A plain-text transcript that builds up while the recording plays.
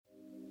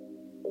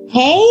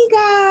Hey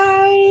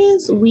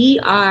guys, we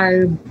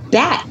are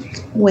back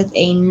with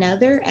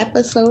another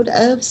episode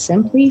of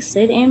Simply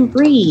Sid and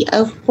Bree.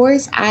 Of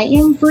course, I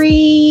am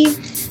Bree.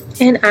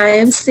 And I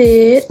am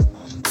Sid.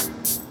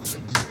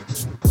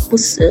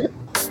 What's up?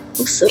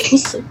 What's up?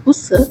 What's up?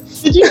 What's up?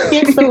 Did you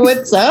get the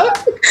what's up?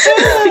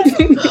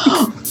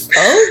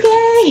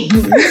 Okay.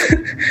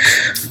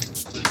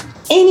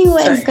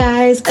 Anyways,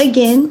 guys,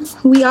 again,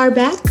 we are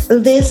back.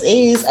 This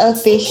is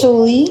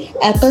officially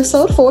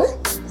episode 4.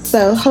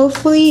 So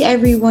hopefully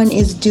everyone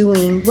is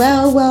doing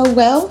well.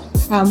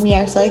 We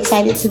are so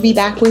excited to be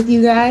back with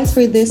you guys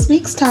for this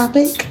week's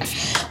topic.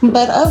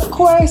 But of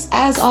course,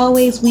 as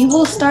always, we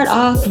will start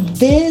off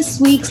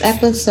this week's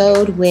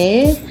episode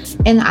with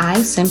an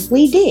I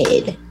Simply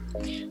Did.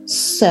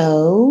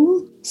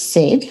 So,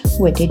 Sid,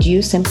 what did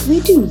you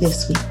simply do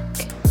this week?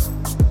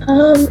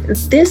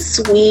 This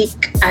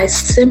week I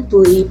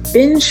simply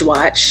binge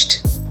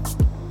watched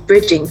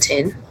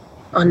Bridgerton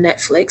on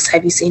Netflix.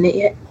 Have you seen it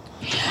yet?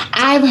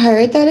 I've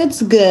heard that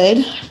it's good,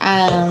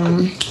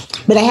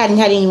 but I hadn't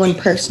had anyone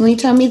personally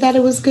tell me that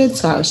it was good,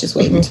 so I was just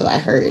waiting until I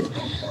heard.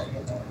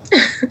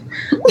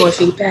 More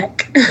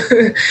feedback.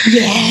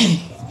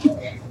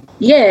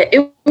 Yeah,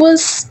 it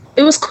was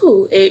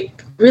cool. It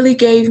really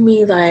gave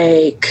me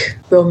like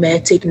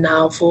romantic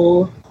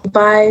novel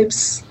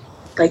vibes,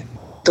 like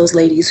those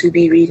ladies who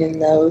be reading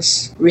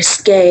those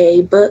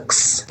risque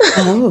books.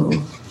 Oh.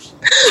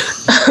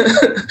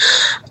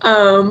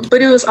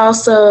 But it was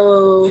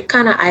also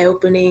kind of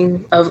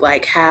eye-opening of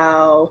like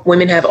how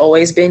women have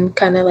always been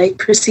kind of like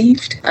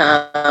perceived,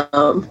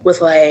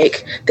 with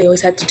like they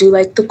always had to do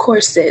like the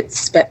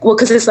corsets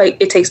because it's like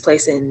it takes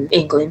place in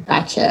England.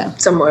 Gotcha.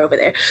 Somewhere over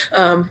there.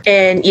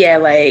 And yeah,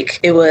 like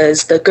it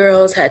was the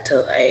girls had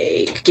to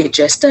like get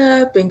dressed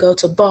up and go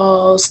to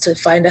balls to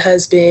find a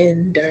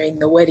husband during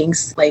the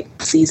weddings like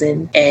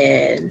season.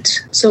 And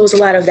so it was a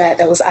lot of that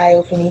was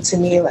eye-opening to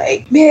me,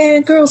 like,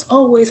 man, girls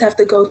always have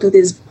to go through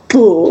this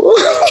bull.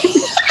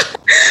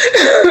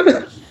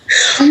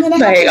 I'm gonna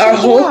like have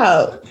to check it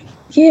out.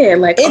 Yeah,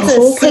 like it's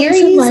a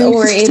series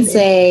or it's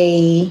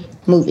a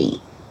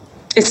movie?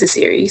 It's a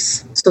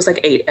series. So it's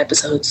like 8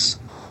 episodes.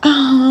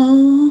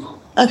 Oh,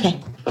 okay.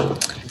 I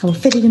will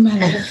fit it in my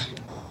life.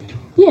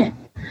 Yeah.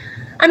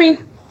 I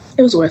mean,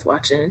 it was worth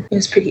watching. It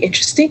was pretty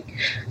interesting.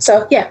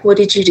 So yeah, what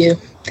did you do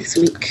this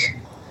week?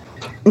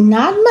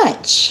 Not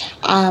much,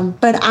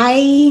 but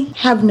I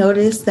have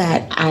noticed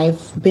that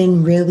I've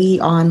been really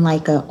on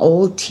like an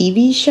old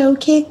TV show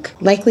kick,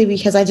 likely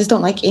because I just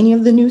don't like any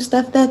of the new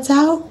stuff that's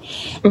out.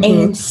 Mm-hmm.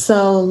 And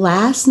so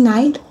last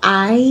night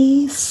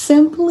I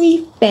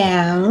simply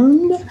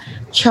found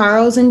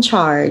Charles in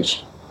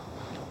Charge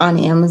on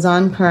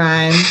Amazon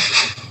Prime.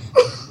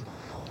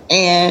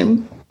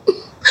 And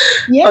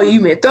yeah. Oh,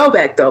 you meant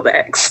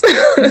throwbacks.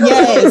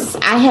 Yes,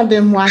 I have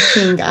been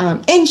watching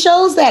and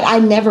shows that I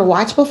never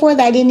watched before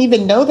that I didn't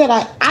even know that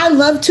I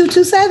love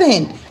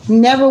 227.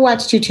 Never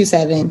watched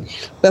 227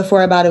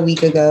 before about a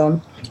week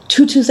ago.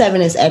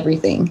 227 is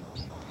everything.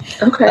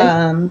 Okay.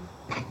 And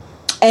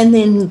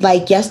then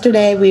like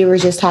yesterday we were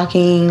just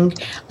talking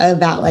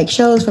about like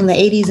shows from the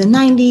 80s and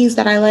 90s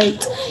that I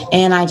liked,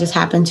 and I just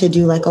happened to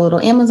do like a little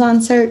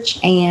Amazon search,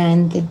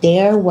 and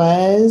there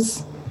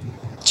was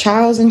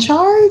Charles in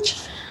Charge.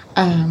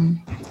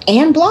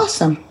 And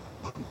Blossom.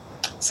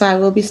 So I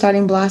will be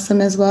starting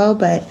Blossom as well,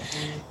 but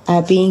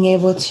being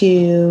able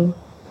to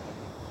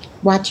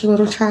watch a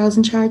little Charles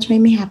in Charge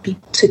made me happy.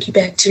 Took you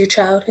back to your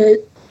childhood?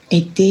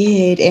 It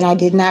did, and I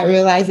did not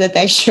realize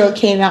that show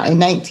came out in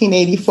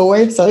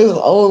 1984, so it was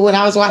old when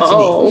I was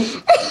watching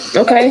it.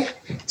 Okay.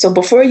 So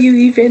before you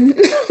even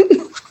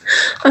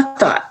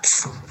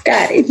thoughts.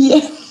 Got it.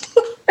 Yeah.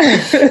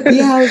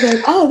 Yeah, I was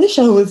like, oh, this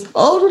show was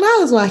old when I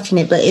was watching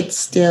it, but it's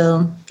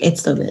still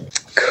good.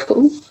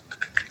 Cool.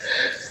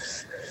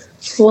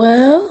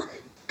 Well,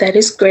 that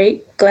is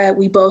great. Glad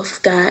we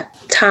both got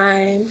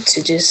time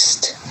to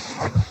just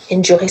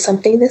enjoy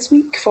something this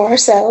week for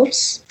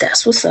ourselves.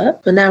 That's what's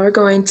up. But now we're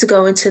going to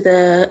go into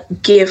the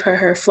Give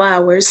Her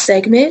Flowers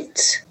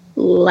segment.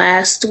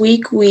 Last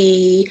week,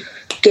 we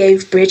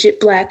gave Bridget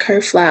Black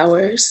her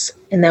flowers,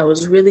 and that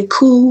was really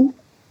cool.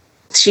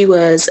 She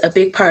was a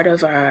big part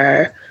of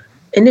our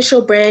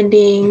initial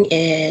branding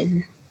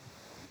and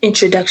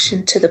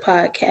introduction to the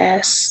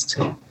podcast.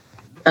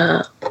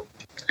 I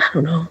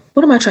don't know.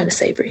 What am I trying to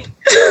say, Brie?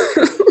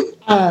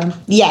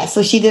 Yeah,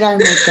 so she did our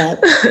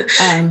makeup.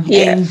 And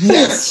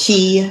yes,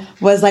 she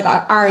was like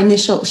our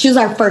initial, she was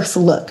our first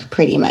look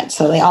pretty much.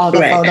 So all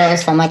the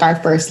photos from like our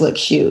first look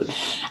shoot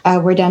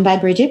were done by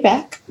Bridget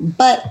Beck.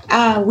 But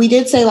we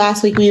did say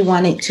last week we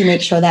wanted to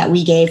make sure that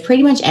we gave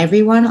pretty much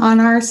everyone on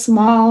our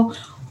small,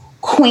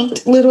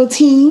 quaint little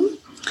team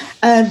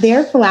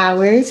their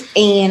flowers.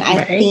 And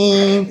I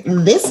think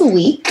this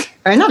week,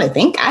 or not I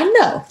think, I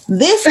know,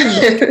 this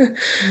week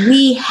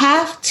we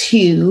have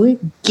to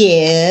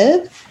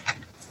give...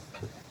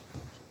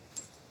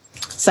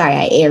 Sorry,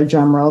 I air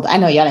drum rolled. I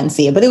know y'all didn't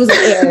see it, but it was an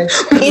air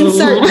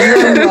insert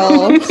drum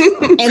roll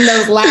in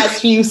those last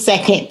few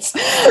seconds.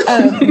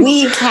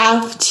 We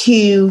have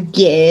to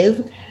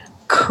give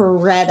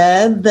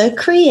Creta the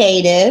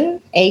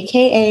Creative,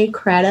 aka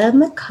Creta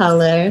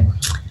McCullough,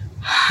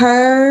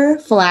 her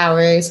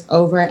flowers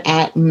over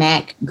at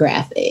Mac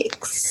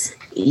Graphics.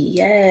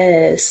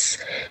 Yes.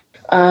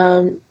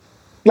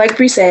 Like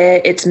Bree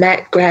said, it's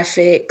Mac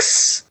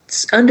Graphics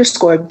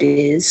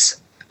 _biz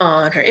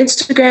on her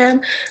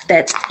Instagram.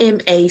 That's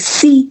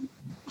MACGRAPHIX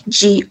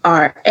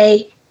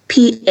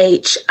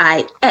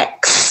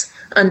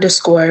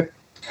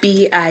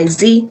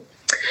 _BIZ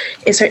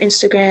is her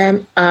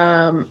Instagram.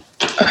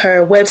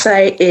 Her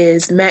website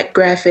is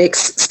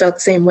MacGraphics, spelled the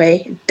same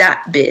way,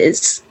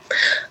 .biz.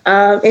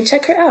 And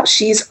check her out.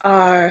 She's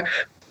our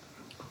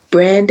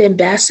brand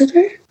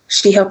ambassador.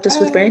 She helped us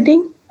with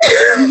branding.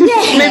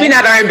 Yeah. Maybe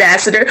not our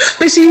ambassador,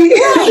 but she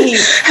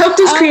helped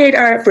us create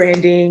our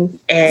branding.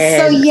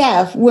 And so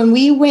yeah, when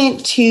we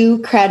went to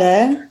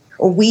Creta,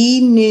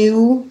 we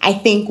knew, I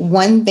think,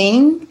 one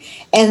thing,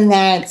 and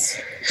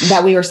that's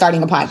that we were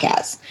starting a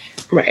podcast.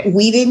 Right.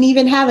 We didn't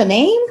even have a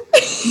name.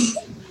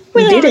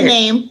 we didn't have a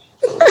name.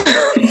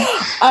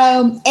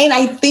 And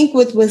I think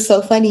what was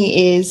so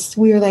funny is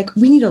we were like,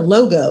 we need a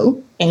logo.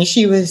 And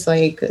she was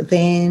like,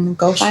 then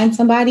go find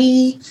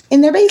somebody in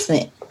their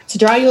basement to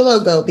draw your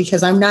logo,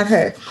 because I'm not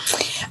her.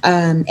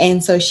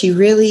 And so she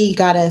really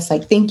got us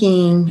like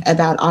thinking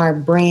about our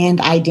brand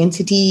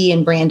identity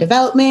and brand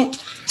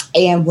development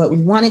and what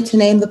we wanted to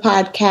name the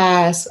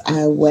podcast,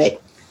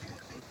 what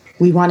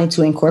we wanted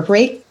to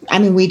incorporate. I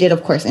mean, we did,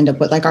 of course, end up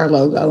with like our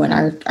logo and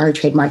our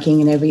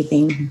trademarking and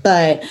everything.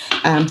 But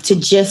to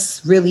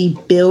just really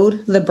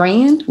build the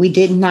brand, we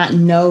did not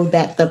know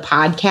that the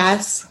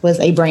podcast was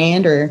a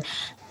brand or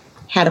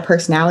had a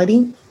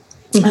personality.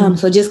 Mm-hmm.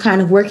 So just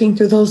kind of working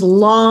through those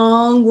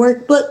long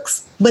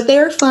workbooks, but they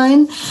were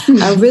fun.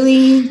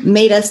 Really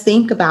made us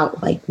think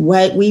about like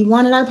what we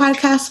wanted our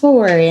podcast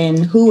for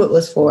and who it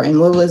was for and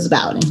what it was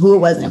about and who it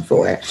wasn't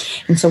for.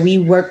 And so we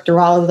worked through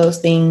all of those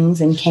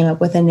things and came up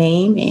with a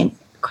name, and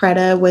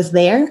Creta was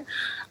there.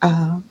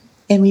 And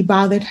we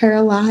bothered her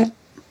a lot.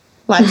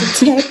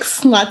 Lots of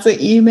texts, lots of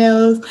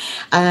emails.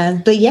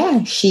 But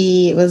yeah,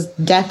 she was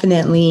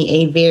definitely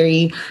a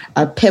very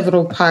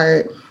pivotal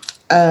part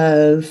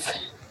of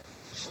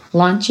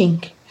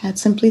launching at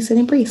Simply Sit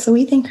and Breathe. So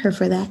we thank her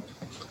for that.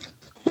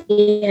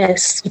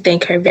 Yes, we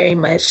thank her very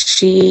much.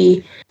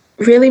 She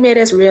really made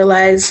us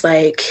realize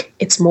like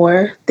it's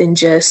more than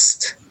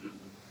just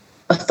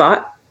a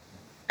thought,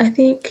 I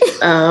think.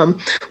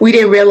 We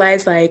didn't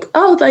realize like,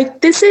 oh, like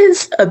this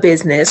is a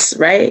business,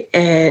 right?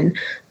 And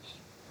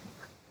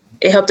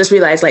it helped us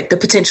realize like the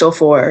potential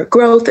for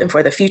growth and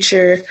for the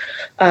future.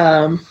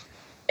 And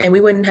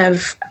we wouldn't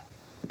have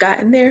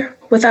gotten there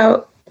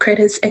without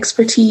Creta's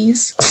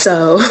expertise.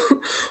 So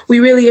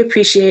we really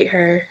appreciate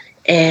her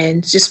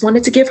and just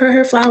wanted to give her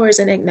her flowers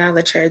and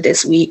acknowledge her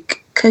this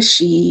week because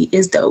she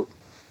is dope.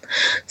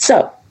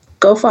 So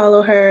go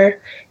follow her.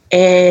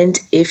 And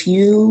if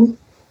you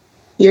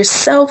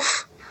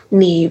yourself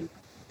need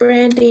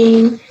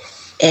branding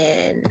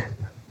and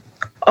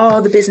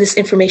all the business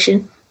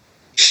information,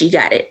 she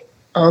got it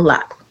on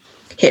lock.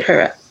 Hit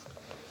her up.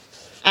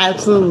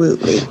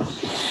 Absolutely.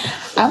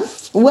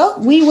 Well,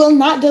 we will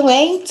not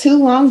delay too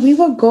long. We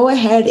will go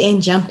ahead and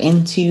jump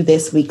into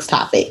this week's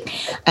topic.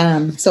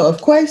 So,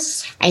 of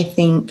course, I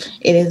think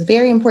it is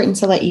very important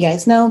to let you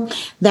guys know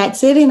that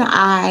Sid and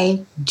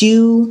I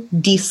do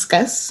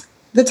discuss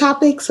the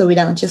topic, so we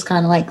don't just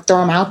kind of like throw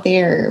them out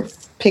there or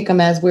pick them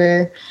as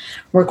we're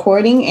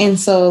recording. And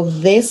so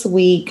this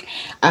week,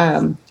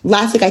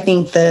 last week, I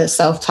think the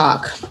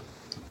self-talk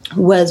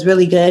was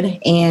really good,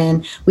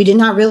 and we did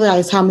not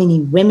realize how many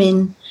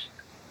women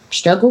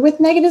struggle with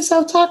negative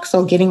self-talk.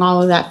 So getting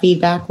all of that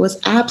feedback was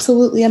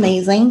absolutely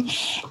amazing.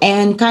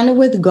 And kind of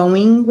with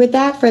going with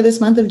that for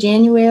this month of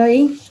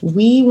January,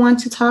 we want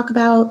to talk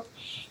about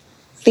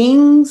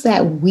things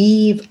that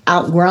we've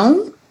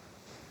outgrown,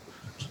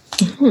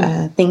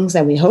 things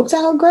that we hope to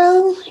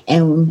outgrow.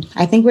 And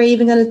I think we're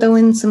even going to throw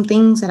in some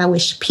things that I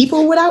wish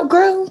people would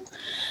outgrow.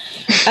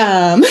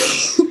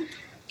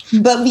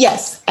 But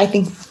yes, I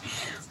think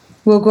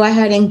we'll go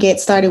ahead and get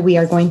started. We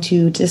are going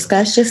to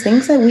discuss just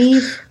things that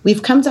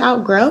we've come to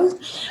outgrow.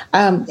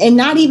 And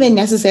not even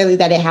necessarily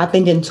that it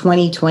happened in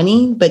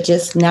 2020, but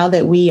just now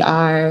that we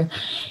are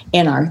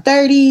in our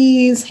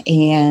 30s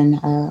and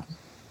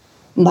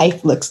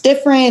life looks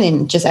different.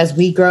 And just as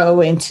we grow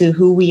into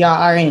who we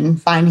are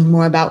and finding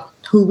more about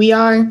who we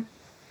are,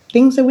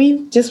 things that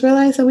we just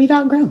realized that we've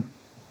outgrown.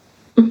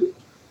 Mm-hmm.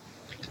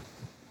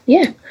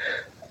 Yeah.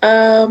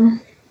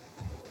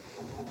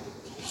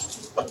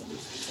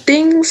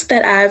 Things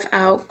that I've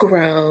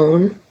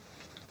outgrown.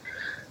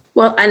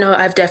 Well, I know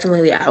I've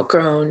definitely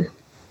outgrown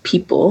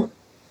people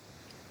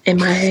in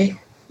my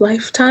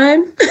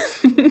lifetime.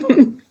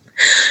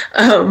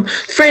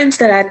 Friends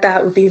that I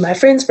thought would be my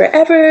friends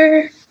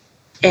forever.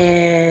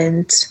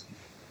 And,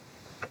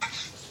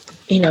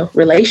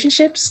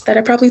 relationships that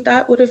I probably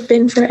thought would have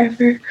been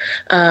forever.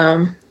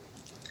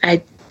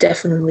 I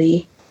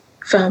definitely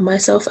found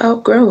myself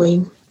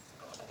outgrowing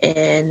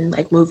and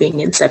like moving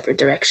in separate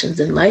directions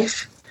in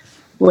life.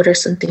 What are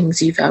some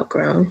things you've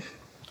outgrown?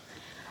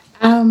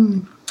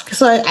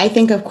 So I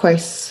think, of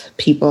course,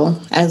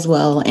 people as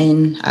well,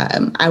 and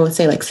I would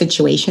say like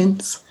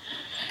situations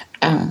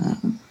are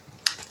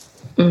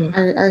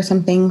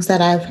some things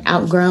that I've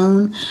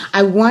outgrown.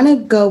 I want to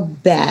go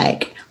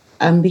back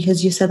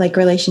because you said like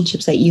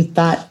relationships that you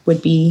thought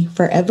would be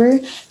forever.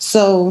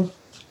 So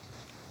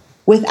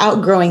with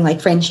outgrowing like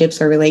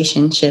friendships or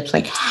relationships,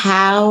 like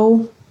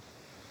how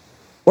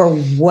or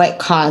what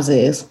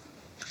causes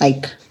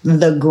like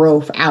the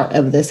growth out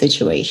of the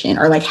situation,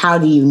 or like how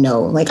do you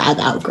know like I've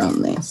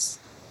outgrown this?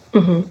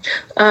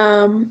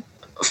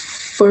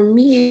 For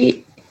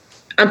me,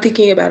 I'm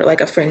thinking about it like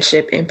a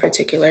friendship in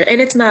particular,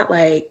 and it's not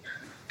like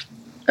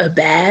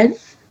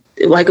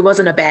it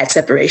wasn't a bad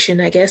separation,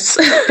 I guess.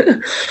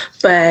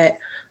 But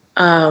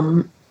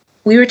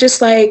we were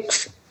just like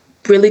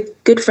really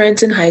good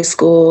friends in high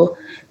school.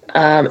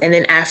 And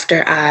then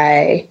after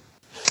I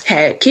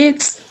had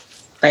kids,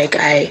 like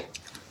I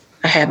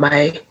had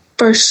my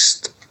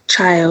first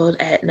child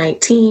at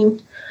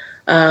 19.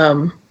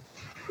 And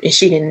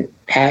she didn't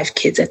have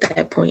kids at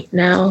that point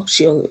now.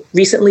 She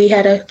recently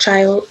had a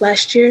child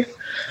last year.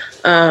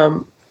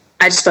 I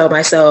just felt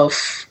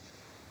myself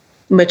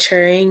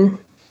maturing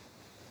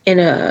in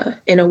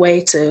a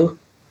way to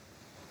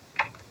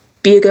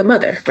be a good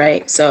mother,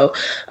 right? So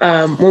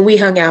when we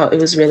hung out, it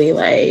was really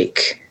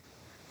like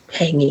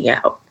hanging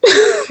out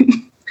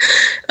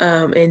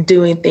and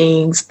doing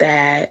things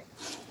that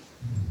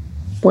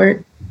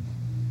weren't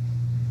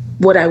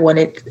what I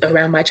wanted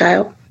around my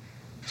child.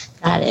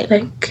 Got it.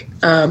 Like,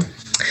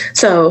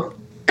 so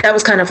that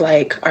was kind of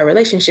like our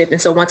relationship.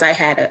 And so once I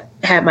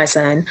had my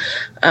son,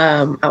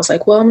 I was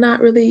like, well, I'm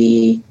not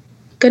really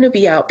going to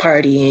be out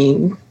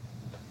partying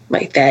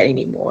like that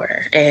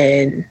anymore.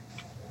 And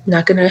I'm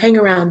not going to hang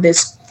around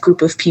this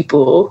group of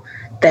people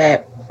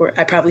that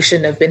I probably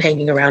shouldn't have been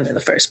hanging around in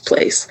the first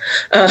place,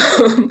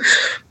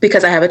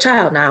 because I have a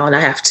child now and I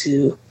have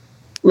to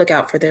look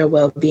out for their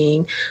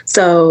well-being.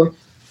 So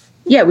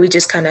yeah, we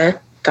just kind of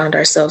found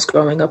ourselves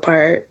growing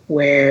apart,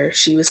 where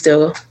she was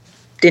still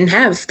didn't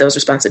have those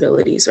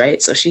responsibilities,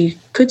 right? So she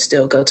could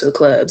still go to the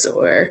clubs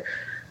or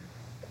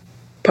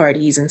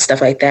parties and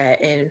stuff like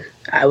that. And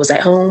I was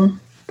at home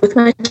with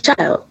my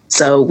child.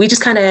 So we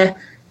just kind of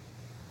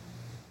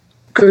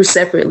grew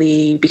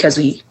separately because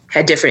we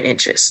had different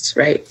interests,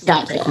 right?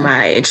 Gotcha. Like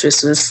my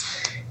interest was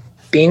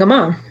being a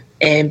mom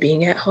and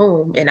being at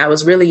home. And I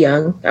was really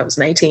young. I was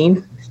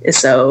 19. And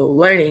so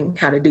learning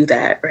how to do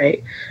that,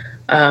 right?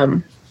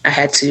 I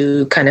had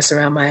to kind of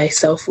surround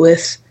myself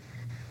with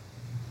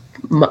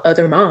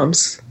other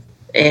moms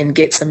and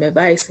get some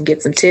advice and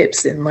get some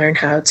tips and learn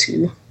how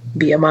to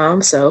be a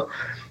mom. So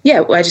yeah,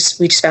 we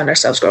just found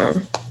ourselves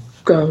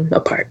grown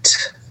apart.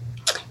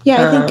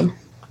 Yeah, I think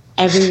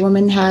every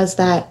woman has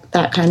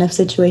that kind of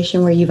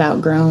situation where you've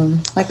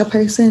outgrown like a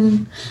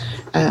person,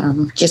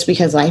 just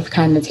because life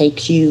kind of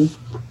takes you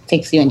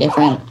in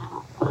different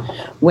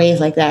ways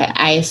like that.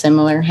 I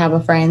have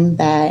a friend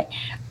that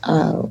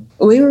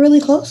we were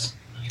really close,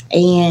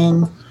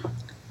 and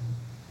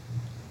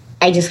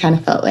I just kind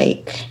of felt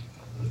like,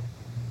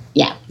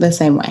 yeah, the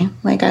same way.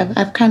 Like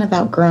I've kind of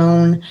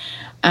outgrown,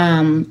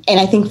 and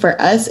I think for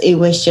us it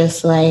was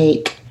just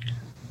like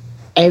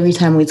every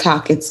time we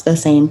talk, it's the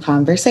same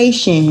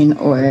conversation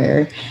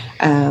or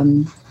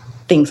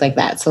things like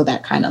that. So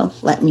that kind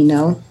of let me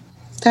know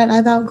that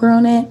I've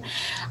outgrown it.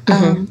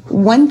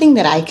 One thing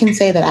that I can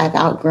say that I've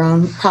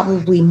outgrown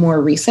probably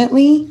more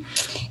recently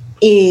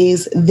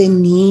is the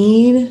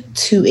need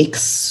to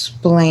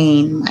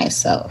explain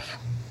myself.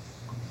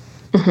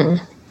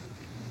 And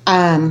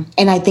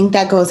I think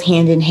that goes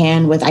hand in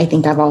hand with, I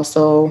think I've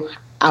also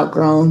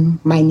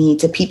outgrown my need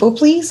to people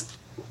please.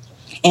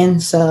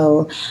 And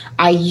so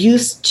I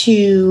used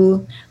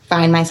to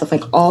find myself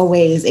like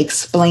always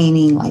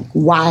explaining like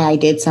why I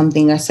did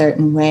something a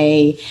certain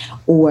way,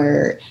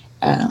 or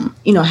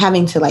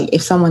having to, like,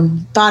 if someone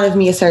thought of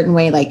me a certain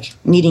way, like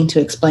needing to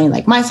explain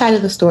like my side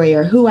of the story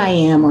or who I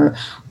am or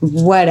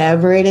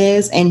whatever it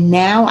is. And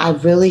now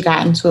I've really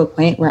gotten to a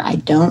point where I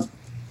don't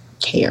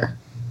care.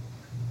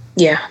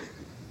 Yeah.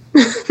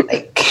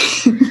 Like,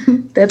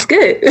 that's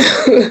good.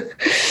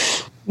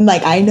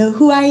 Like, I know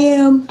who I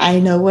am. I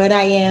know what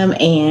I am.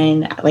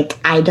 And like,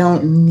 I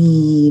don't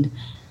need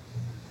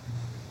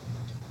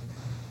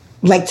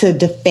like to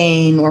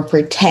defend or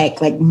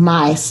protect like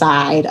my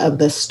side of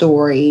the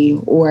story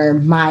or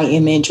my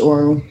image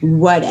or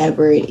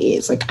whatever it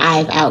is. Like,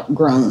 I've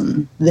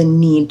outgrown the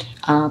need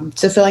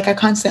to feel like I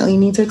constantly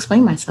need to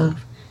explain myself.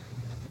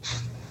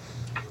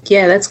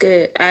 Yeah, that's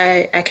good.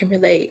 I can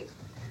relate.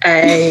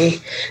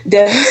 I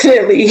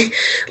definitely,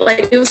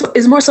 like,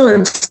 it's more so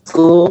in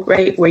school,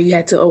 right, where you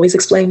had to always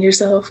explain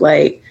yourself.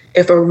 Like,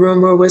 if a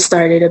rumor was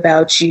started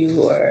about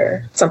you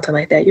or something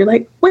like that, you're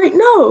like, wait,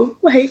 no,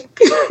 like,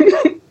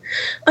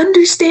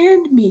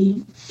 understand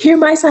me, hear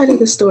my side of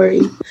the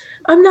story.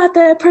 I'm not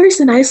that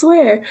person, I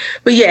swear.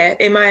 But yeah,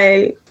 in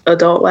my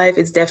adult life,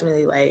 it's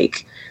definitely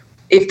like,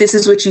 if this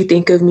is what you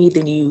think of me,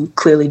 then you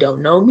clearly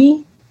don't know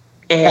me.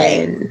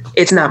 And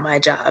It's not my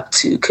job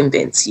to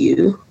convince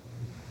you.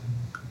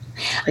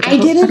 Like, I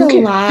did it a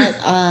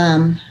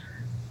lot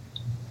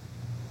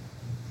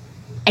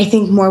I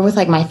think more with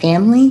like my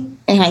family,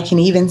 and I can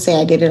even say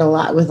I did it a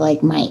lot with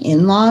like my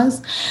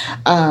in-laws.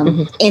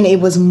 And it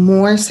was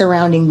more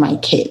surrounding my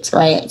kids,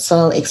 right?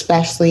 So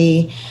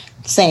especially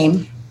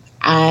same,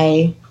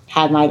 I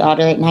had my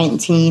daughter at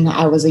 19.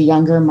 I was a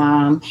younger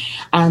mom,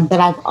 but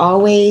I've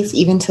always,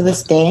 even to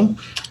this day,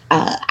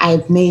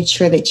 I've made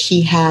sure that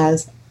she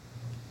has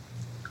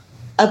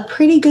a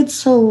pretty good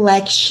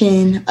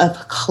selection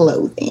of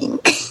clothing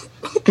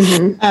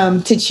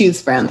to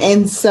choose from.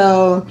 And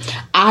so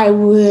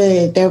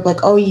they're like,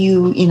 oh,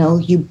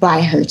 you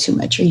buy her too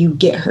much, or you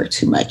get her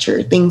too much,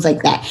 or things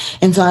like that.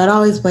 And so I'd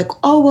always be like,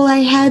 oh, well, I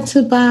had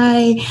to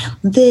buy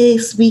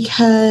this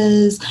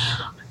because,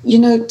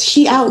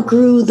 she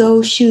outgrew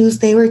those shoes.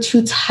 They were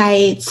too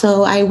tight.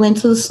 So I went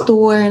to the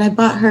store and I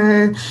bought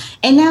her.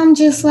 And now I'm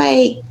just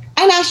like,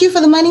 I didn't ask you for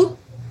the money.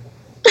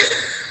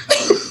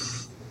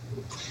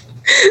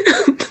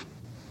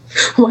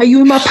 Why are you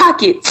in my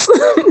pockets?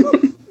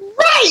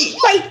 Right.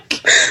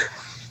 Like,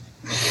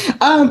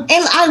 and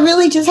I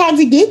really just had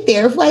to get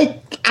there.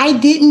 Like, I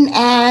didn't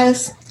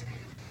ask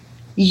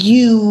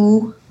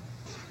you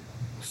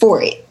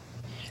for it.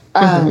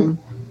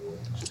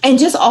 And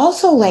just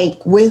also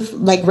like with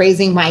like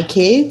raising my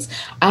kids,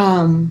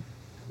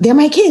 they're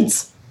my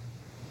kids.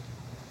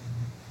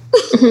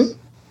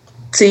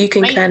 So you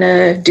can kind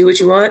of do what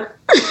you want.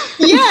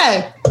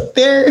 Yeah,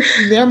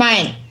 they're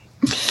mine.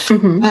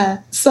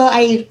 So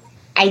I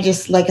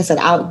just, like I said,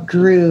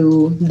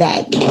 outgrew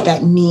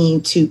that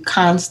need to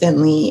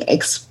constantly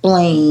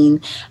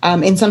explain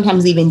and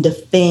sometimes even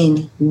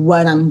defend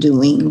what I'm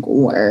doing.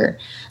 Or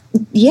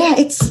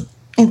it's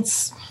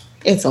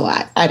a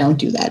lot. I don't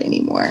do that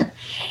anymore.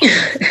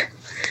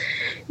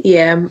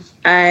 Yeah,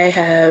 I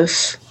have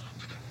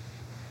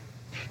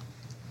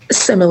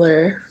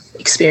similar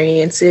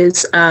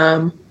experiences.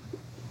 And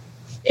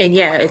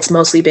yeah, it's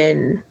mostly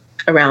been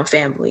around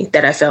family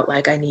that I felt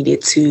like I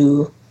needed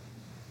to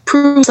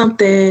prove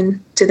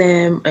something to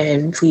them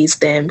and please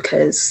them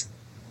because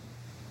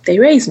they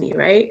raised me,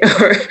 right?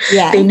 Or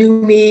they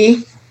knew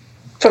me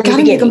from the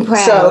beginning. Make them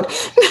proud.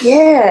 So,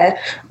 yeah.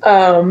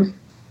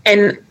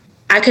 And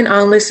I can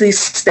honestly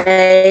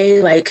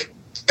say, like,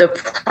 the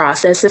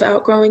process of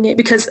outgrowing it,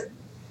 because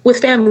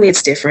with family,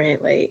 it's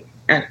different. Like,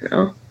 I don't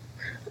know.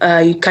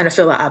 You kind of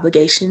feel an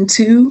obligation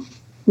to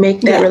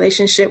make that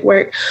relationship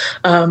work.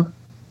 But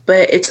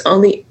it's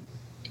only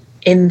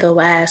in the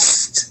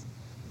last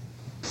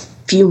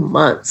few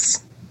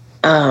months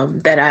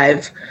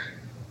that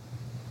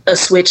a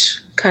switch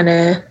kind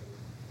of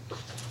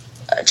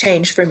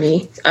changed for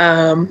me,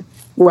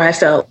 where I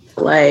felt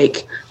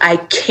like I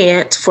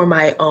can't, for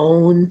my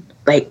own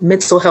like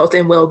mental health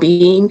and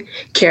well-being,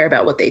 care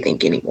about what they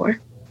think anymore.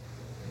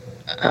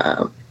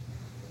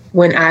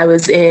 When I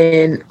was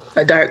in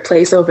a dark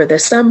place over the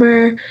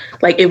summer,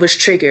 like it was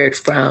triggered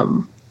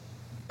from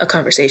a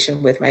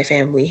conversation with my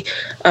family,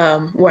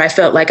 where I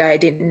felt like I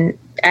didn't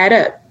add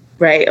up,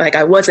 right? Like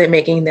I wasn't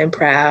making them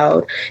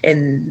proud,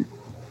 and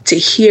to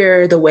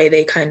hear the way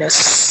they kind of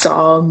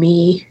saw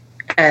me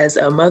as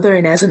a mother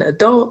and as an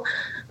adult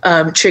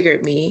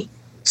triggered me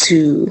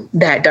to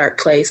that dark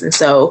place. And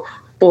so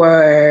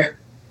for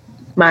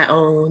my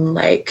own,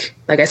 like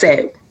I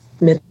said,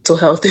 mental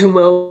health and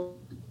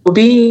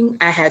well-being,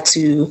 I had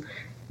to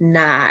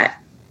not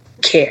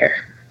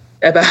care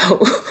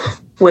about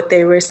what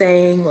they were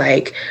saying.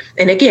 Like,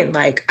 and again,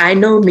 like I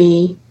know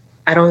me,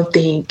 I don't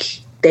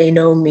think they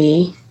know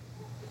me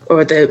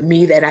or the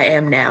me that I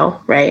am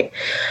now. Right.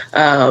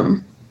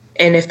 And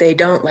if they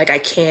don't, like, I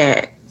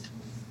can't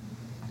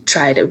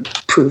try to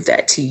prove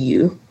that to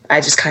you.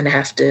 I just kind of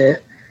have to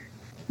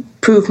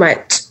prove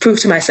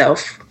to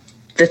myself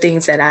the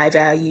things that I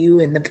value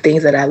and the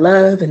things that I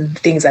love and the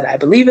things that I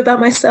believe about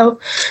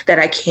myself, that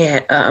I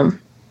can't,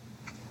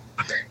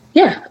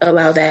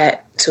 allow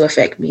that to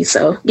affect me.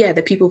 So yeah,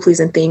 the people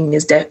pleasing thing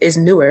is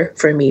newer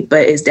for me,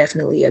 but is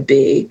definitely a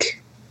big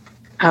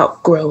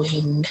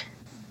outgrowing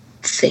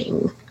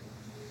thing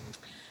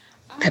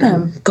that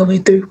I'm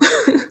going through.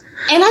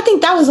 And I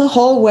think that was a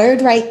whole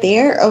word right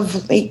there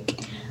of like,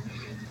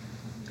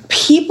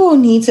 people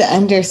need to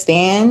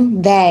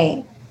understand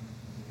that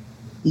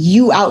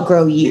you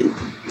outgrow you.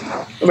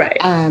 Right.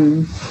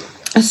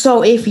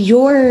 So if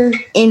your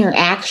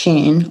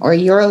interaction or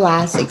your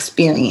last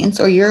experience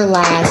or your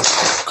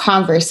last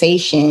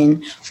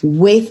conversation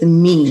with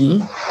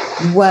me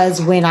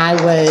was when I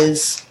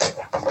was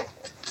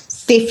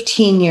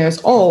 15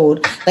 years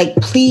old, like,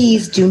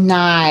 please do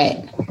not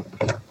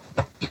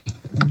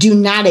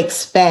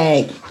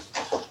expect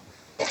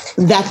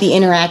that the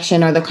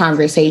interaction or the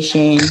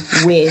conversation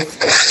with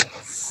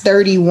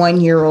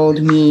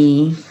 31-year-old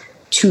me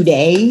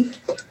today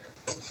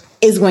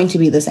is going to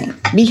be the same,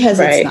 because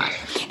it's not.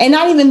 And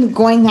not even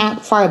going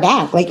that far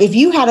back. Like, if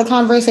you had a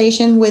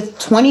conversation with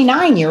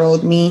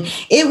 29-year-old me,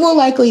 it will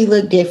likely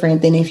look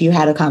different than if you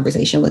had a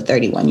conversation with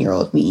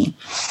 31-year-old me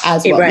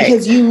as well. Right.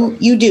 Because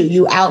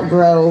you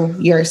outgrow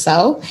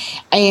yourself.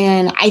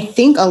 And I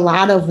think a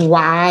lot of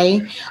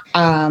why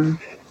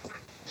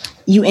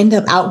you end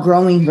up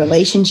outgrowing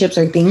relationships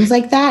or things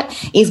like that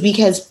is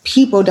because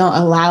people don't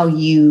allow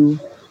you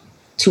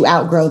to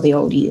outgrow the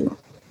old you.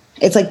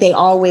 It's like they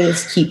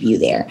always keep you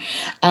there.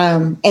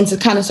 And to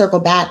kind of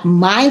circle back,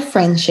 my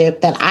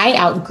friendship that I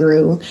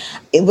outgrew,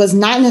 it was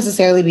not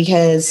necessarily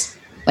because,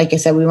 like I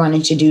said, we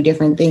wanted to do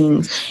different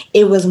things.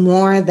 It was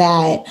more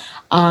that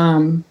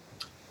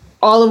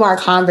all of our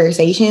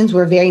conversations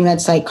were very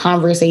much like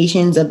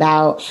conversations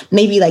about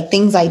maybe like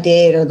things I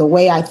did or the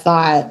way I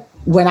thought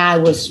when I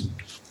was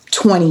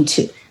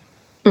 22.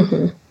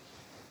 Mm-hmm.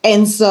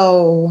 And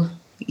so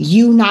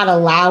you not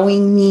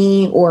allowing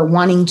me or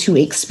wanting to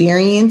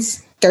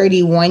experience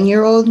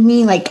 31-year-old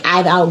me, like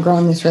I've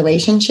outgrown this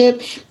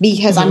relationship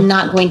because I'm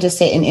not going to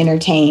sit and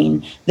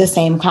entertain the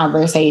same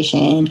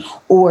conversation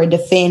or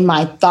defend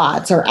my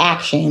thoughts or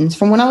actions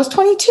from when I was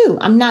 22.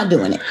 I'm not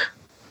doing it.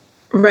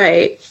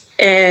 Right.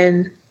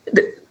 And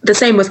the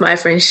same with my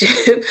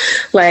friendship.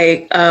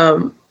 Like,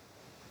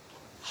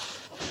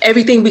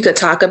 everything we could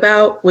talk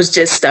about was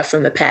just stuff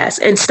from the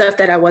past and stuff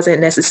that I wasn't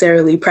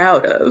necessarily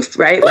proud of,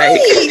 right? Like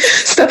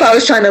stuff I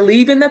was trying to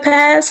leave in the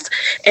past.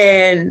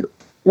 And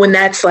when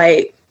that's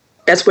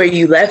where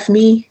you left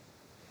me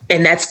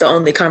and that's the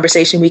only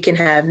conversation we can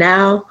have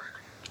now,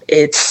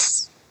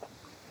 it's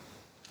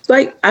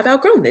like, I've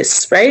outgrown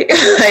this, right?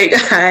 Like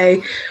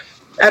I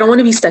don't want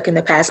to be stuck in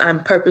the past.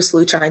 I'm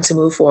purposely trying to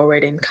move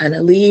forward and kind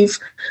of leave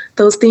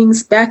those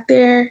things back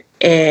there.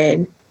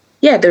 And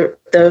yeah,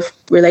 the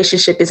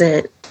relationship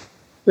isn't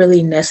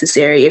really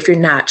necessary if you're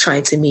not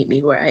trying to meet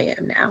me where I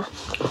am now.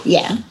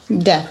 Yeah,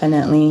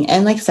 definitely.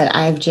 And like I said,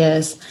 I've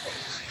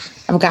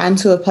gotten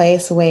to a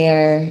place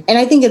where, and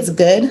I think it's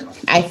good.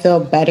 I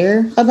feel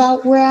better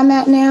about where I'm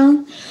at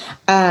now.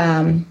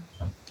 And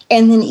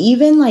then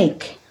even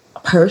like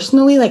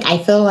personally, like I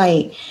feel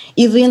like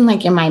even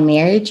like in my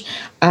marriage,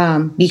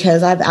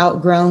 because I've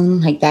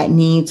outgrown like that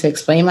need to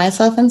explain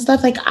myself and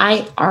stuff, like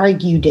I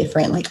argue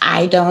different. Like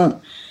I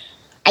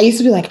used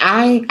to be like,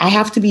 I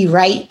have to be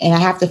right and I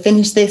have to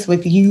finish this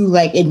with you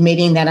like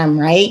admitting that I'm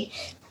right.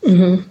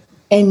 Mm-hmm.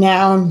 And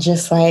now I'm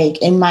just like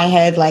in my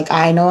head, like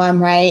I know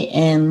I'm right.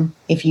 And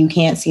if you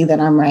can't see that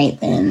I'm right,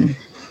 then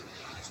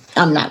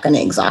I'm not going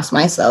to exhaust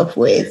myself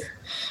with,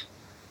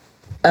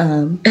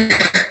 but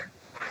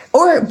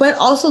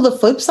also the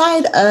flip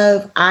side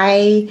of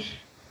I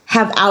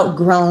have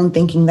outgrown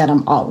thinking that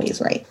I'm always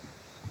right.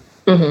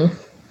 Mm-hmm.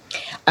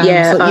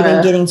 So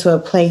even getting to a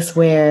place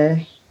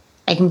where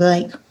I can be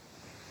like,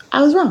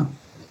 I was wrong.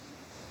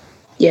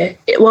 Yeah.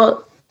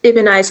 Well,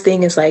 Ibn I's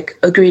thing is like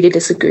agree to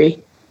disagree,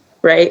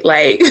 right?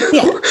 Like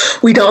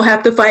we don't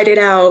have to fight it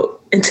out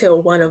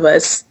until one of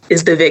us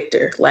is the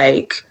victor.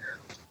 Like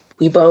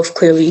we both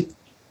clearly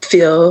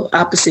feel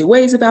opposite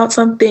ways about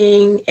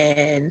something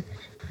and,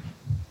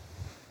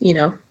 you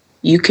know,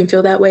 you can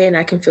feel that way and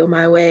I can feel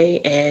my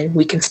way and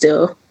we can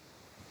still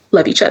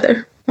love each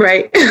other,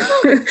 right?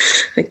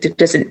 Like it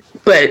doesn't,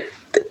 but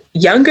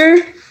younger,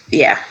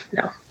 yeah,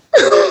 no.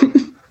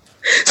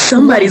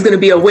 Somebody's going to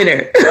be a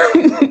winner.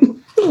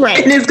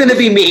 Right. And it's going to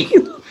be me.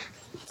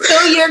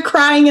 So you're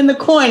crying in the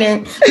corner.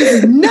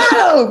 This is not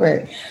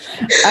over.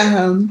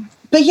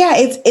 But yeah,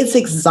 it's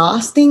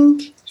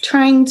exhausting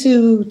trying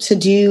to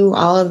do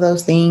all of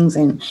those things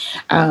and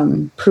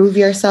prove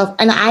yourself.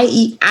 And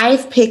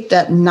I've picked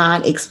up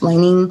not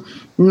explaining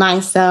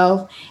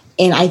myself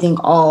in, I think,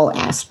 all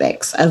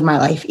aspects of my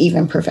life,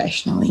 even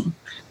professionally.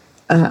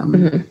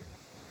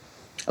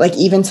 Like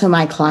even to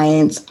my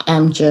clients,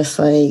 I'm just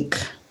like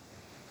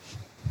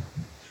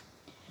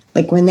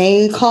when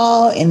they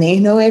call and they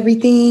know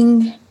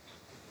everything,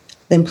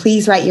 then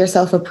please write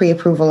yourself a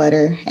pre-approval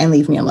letter and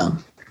leave me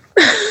alone.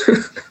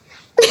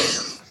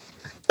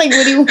 Like,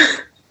 what do you?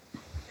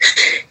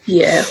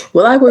 Yeah.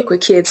 Well, I work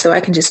with kids, so I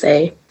can just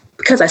say,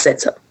 because I said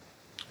so.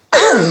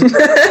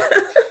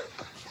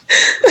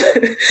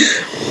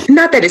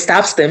 Not that it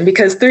stops them,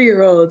 because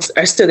 3-year-olds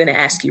are still going to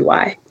ask you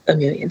why a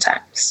million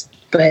times.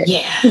 But,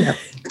 you know,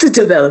 it's a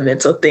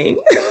developmental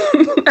thing.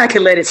 I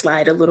can let it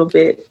slide a little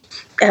bit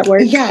at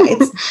work. Yeah,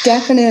 it's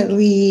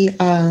definitely,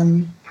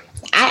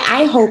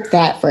 I hope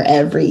that for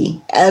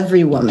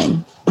every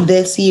woman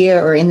this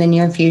year or in the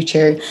near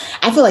future,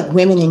 I feel like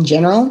women in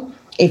general,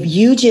 if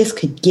you just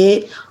could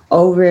get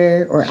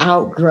over or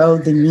outgrow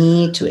the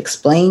need to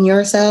explain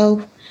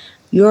yourself,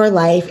 your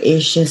life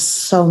is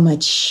just so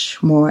much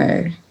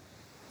more,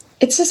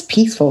 it's just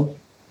peaceful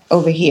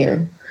over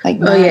here. Like,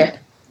 oh, yeah.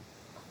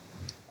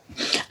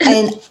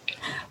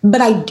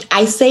 But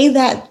I say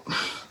that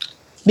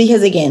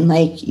because, again,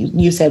 like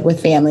you said with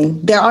family,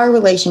 there are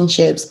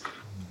relationships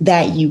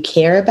that you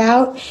care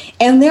about.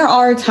 And there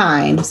are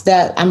times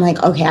that I'm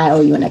like, okay, I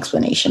owe you an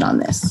explanation on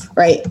this,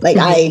 right? Like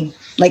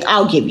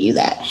I'll give you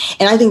that.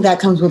 And I think that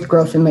comes with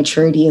growth and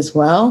maturity as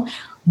well,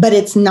 but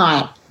it's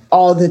not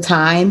all the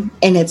time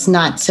and it's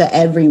not to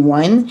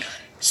everyone.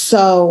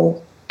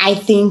 So I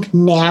think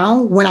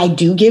now when I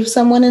do give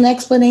someone an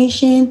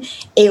explanation,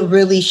 it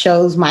really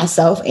shows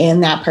myself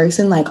and that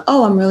person like,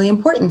 oh, I'm really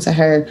important to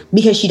her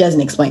because she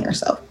doesn't explain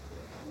herself.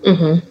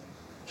 Mm-hmm.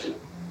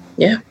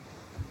 Yeah.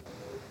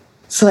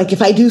 So like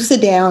if I do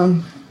sit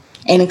down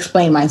and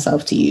explain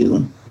myself to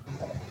you,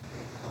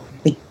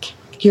 like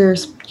you're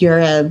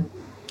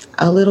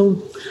a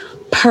little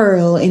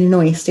pearl and an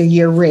oyster,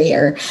 you're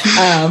rare.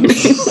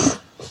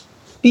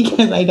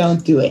 Because I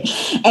don't do it.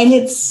 And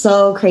it's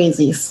so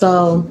crazy.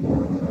 So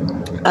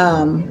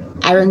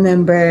I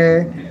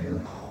remember,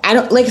 I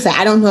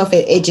don't know if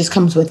it just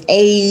comes with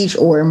age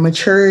or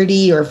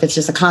maturity or if it's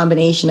just a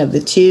combination of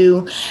the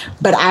two.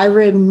 But I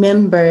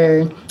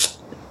remember,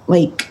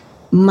 like,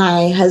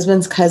 my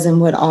husband's cousin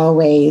would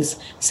always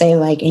say,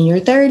 like, in your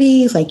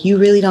 30s, like, you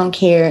really don't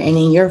care. And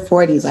in your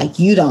 40s, like,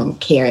 you don't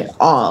care at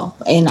all.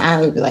 And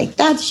I would be like,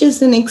 that's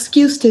just an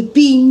excuse to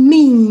be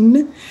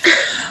mean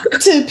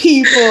to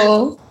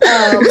people.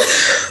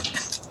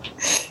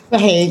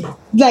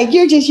 Like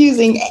you're just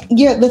using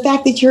the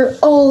fact that you're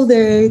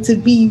older to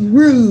be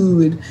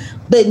rude.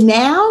 But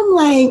now I'm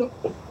like,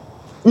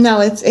 no,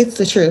 it's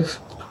the truth.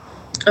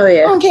 Oh,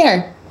 yeah. I don't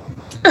care.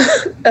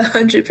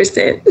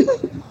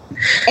 100%.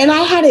 And I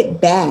had it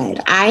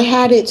bad. I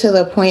had it to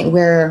the point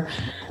where,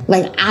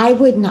 like, I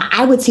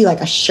would see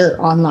like a shirt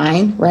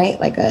online, right?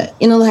 Like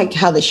like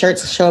how the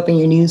shirts show up in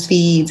your news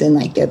feeds and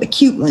like they're the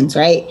cute ones,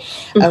 right?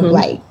 Mm-hmm. Of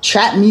like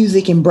trap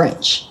music and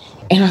brunch.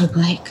 And I was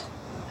like,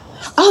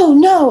 oh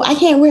no, I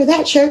can't wear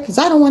that shirt because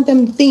I don't want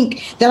them to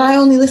think that I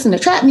only listen to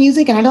trap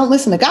music and I don't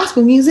listen to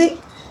gospel music.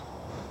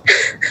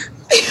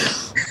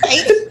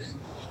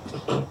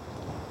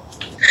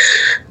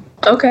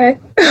 Okay.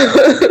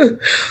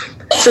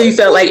 So you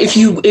felt like if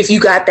you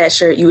got that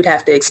shirt, you would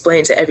have to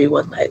explain to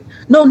everyone, like,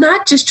 no,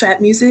 not just trap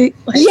music.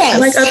 Like, yes. I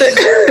like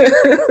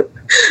other.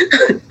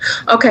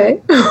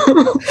 Okay.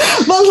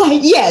 But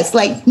like, yes,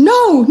 like,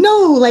 no,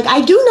 like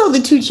I do know the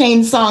 2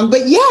 Chainz song,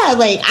 but yeah,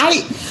 like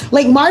I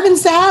like Marvin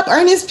Sapp,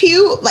 Ernest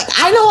Pugh, like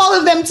I know all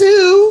of them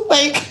too.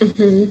 Like,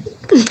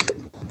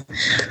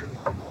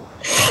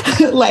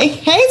 like,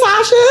 hey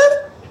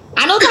Tasha,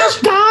 I know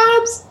Tasha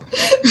Cobbs.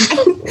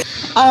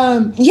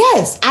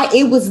 Yes,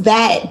 it was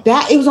that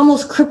it was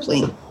almost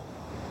crippling.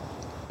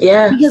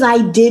 Yeah. Because I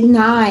didn't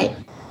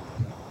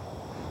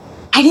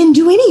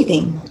do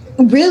anything.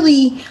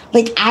 Really,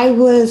 like I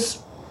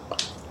was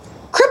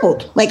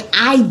crippled. Like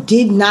I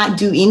did not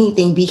do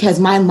anything because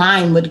my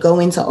mind would go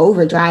into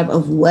overdrive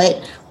of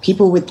what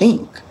people would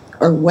think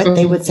or what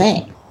they would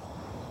say.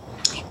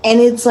 And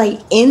it's like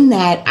in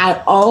that,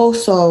 I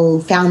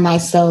also found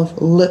myself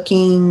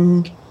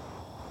looking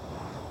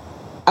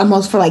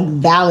almost for like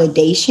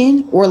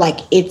validation or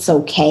like it's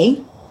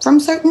okay from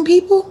certain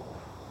people.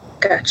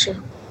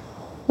 Gotcha.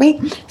 Right?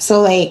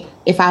 So like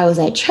if I was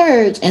at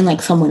church and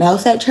like someone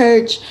else at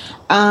church,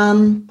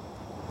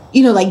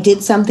 like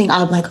did something,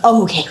 I'm like,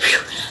 oh, okay, whew,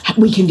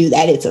 we can do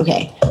that. It's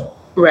okay.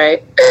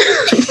 Right.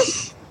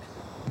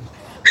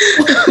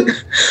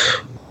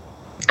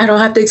 I don't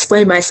have to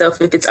explain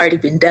myself if it's already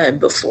been done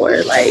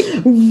before. Like,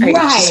 I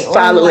just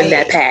following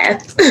that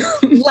path.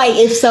 Like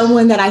if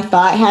someone that I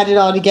thought had it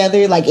all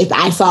together, like if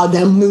I saw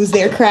them lose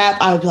their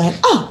crap, I would be like,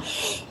 oh,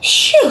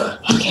 phew,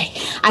 okay,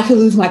 I could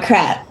lose my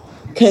crap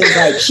because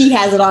like she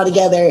has it all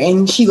together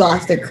and she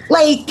lost her.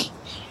 Like,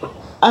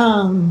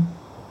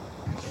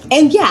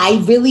 and yeah,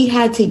 I really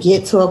had to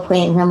get to a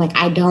point where I'm like,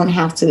 I don't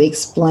have to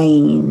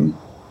explain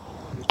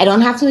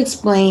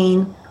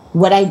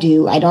what I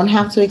do. I don't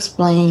have to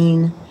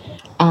explain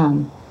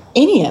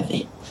any of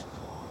it.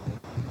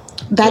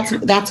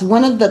 That's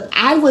one of the,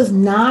 I was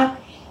not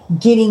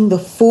getting the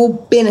full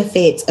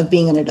benefits of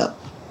being an adult.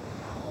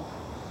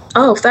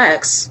 Oh,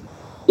 facts.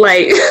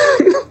 Like,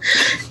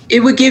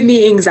 it would give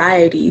me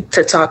anxiety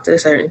to talk to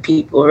certain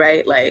people,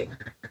 right? Like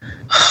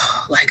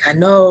I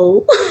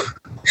know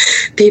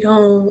they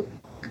don't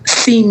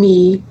see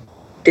me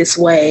this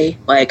way.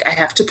 Like, I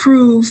have to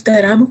prove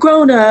that I'm a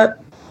grown up.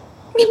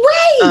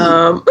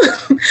 Right.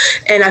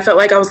 And I felt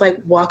like I was like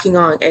walking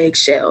on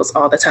eggshells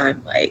all the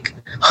time. Like,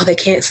 oh, they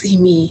can't see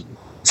me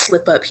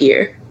slip up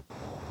here.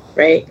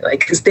 Right.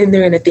 Like, because then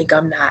they're going to think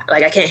I'm not,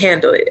 like, I can't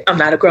handle it. I'm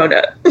not a grown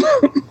up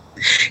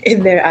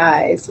in their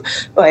eyes.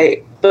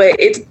 Like, but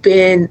it's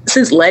been,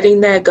 since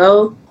letting that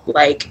go,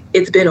 like,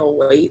 it's been a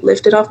weight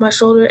lifted off my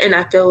shoulder. And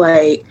I feel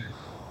like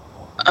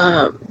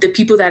the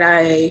people that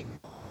I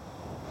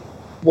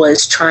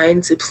was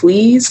trying to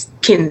please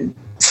can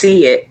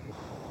see it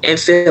and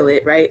feel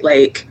it, right?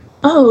 Like,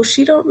 oh,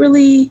 she don't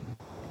really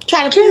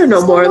try to care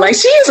no more. Like,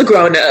 she is a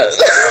grown up.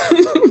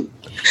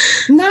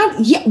 Not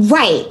yet,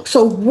 right.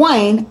 So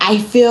one, I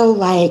feel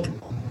like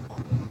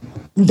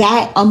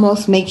that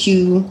almost makes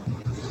you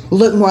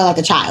look more like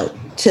a child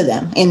to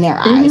them in their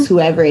eyes,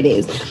 whoever it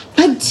is.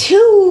 But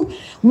two,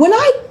 when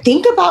I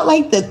think about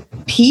like the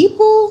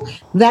people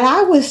that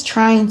I was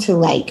trying to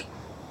like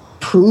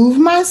prove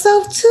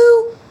myself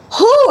to,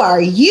 who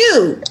are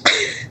you?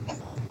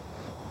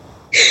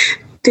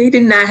 They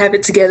did not have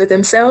it together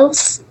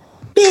themselves.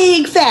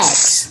 Big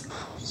facts.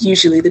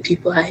 Usually the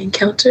people I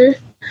encounter.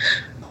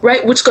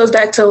 Right, which goes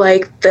back to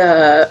like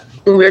when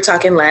we were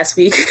talking last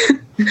week,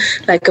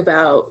 like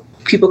about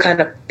people kind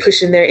of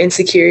pushing their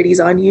insecurities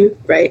on you,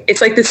 right? It's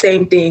like the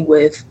same thing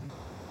with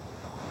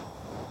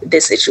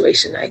this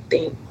situation, I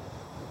think.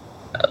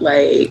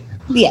 Like,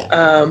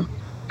 yeah,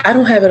 I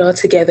don't have it all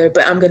together,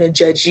 but I'm going to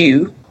judge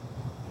you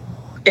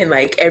in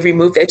like every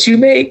move that you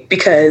make,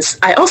 because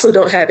I also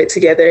don't have it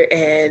together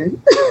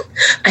and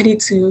I need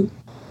to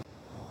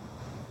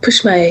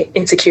push my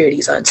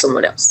insecurities on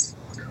someone else.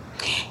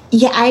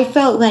 Yeah, I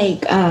felt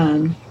like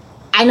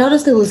I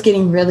noticed it was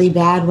getting really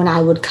bad when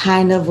I would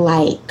kind of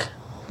like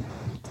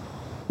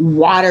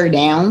water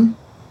down.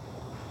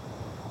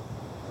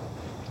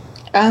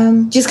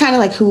 Just kind of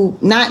like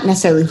not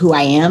necessarily who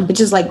I am, but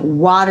just like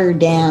water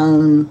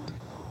down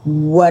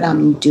what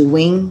I'm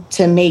doing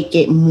to make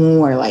it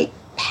more like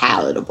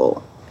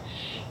palatable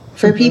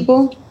for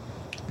people.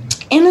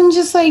 And I'm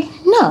just like,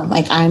 no,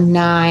 like I'm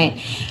not.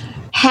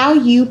 How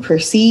you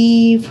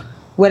perceive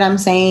what I'm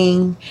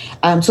saying.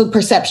 So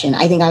perception,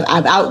 I think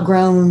I've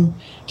outgrown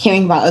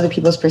caring about other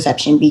people's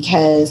perception,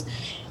 because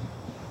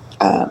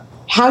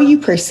how you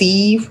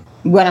perceive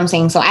what I'm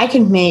saying. So I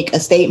can make a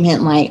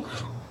statement like,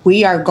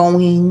 we are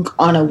going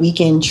on a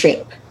weekend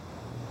trip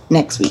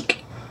next week.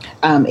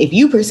 If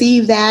you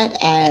perceive that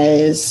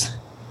as,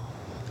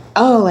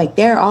 oh, like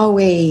they're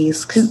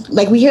always, because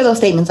like we hear those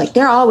statements like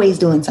they're always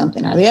doing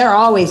something or they're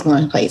always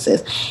going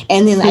places.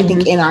 And then I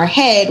think in our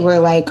head, we're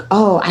like,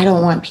 oh, I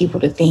don't want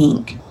people to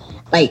think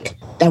like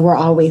that we're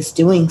always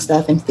doing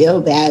stuff and feel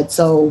bad.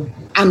 So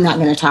I'm not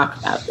going to talk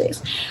about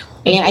this.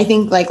 And I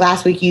think like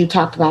last week you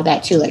talked about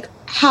that too, like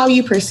how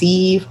you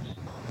perceive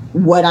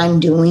what I'm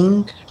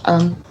doing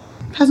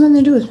has nothing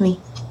to do with me.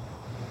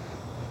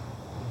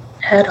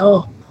 At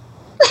all.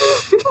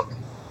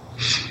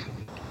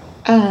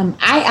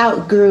 I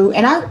outgrew,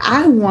 and I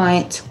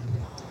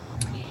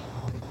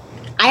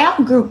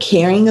outgrew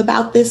caring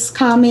about this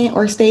comment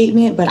or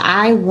statement, but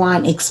I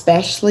want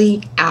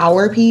especially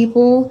our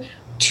people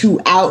to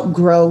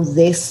outgrow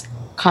this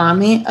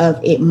comment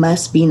of it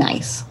must be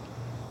nice.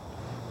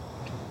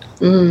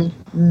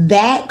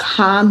 That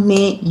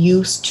comment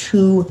used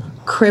to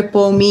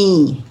cripple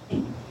me.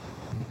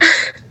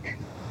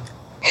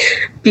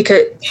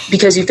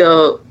 Because you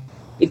feel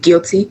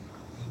guilty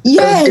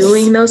of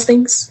doing those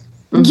things?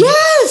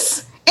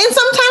 Yes. And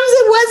sometimes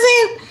it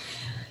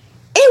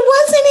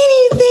wasn't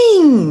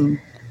anything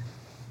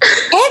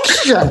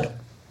extra.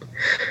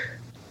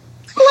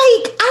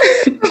 Like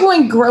I remember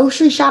going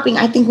grocery shopping,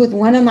 I think with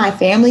one of my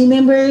family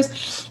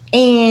members,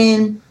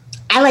 and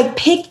I like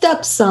picked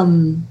up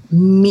some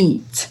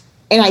meat.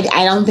 And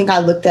I don't think I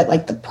looked at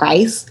like the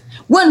price.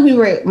 One,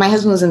 my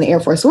husband was in the Air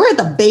Force, so we're at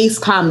the base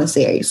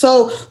commissary.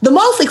 So the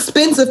most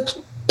expensive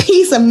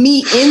piece of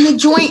meat in the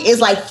joint is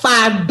like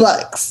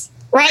 $5,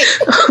 right?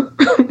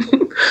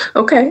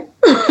 Okay.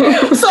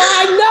 So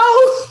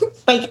I know,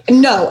 like,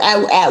 no,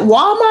 at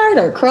Walmart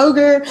or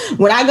Kroger,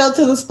 when I go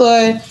to the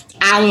store,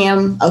 I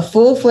am a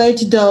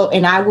full-fledged adult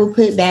and I will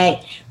put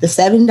back the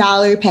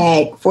 $7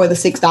 pack for the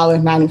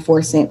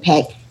 $6.94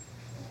 pack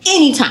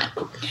anytime.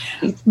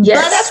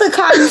 Yes. But at the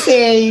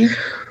commissary,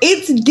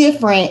 it's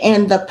different,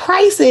 and the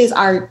prices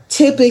are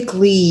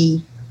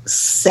typically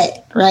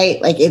set,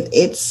 right? Like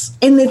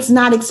it's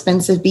not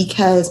expensive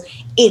because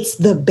it's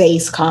the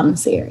base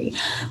commissary.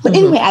 But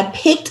anyway, I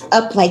picked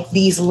up like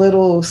these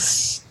little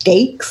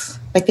steaks,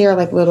 like they're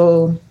like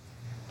little,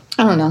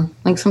 I don't know,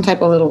 like some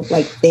type of little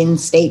like thin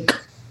steak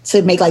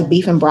to make like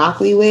beef and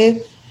broccoli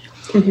with.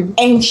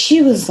 And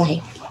she was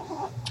like,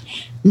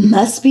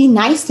 must be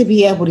nice to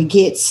be able to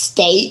get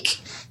steak.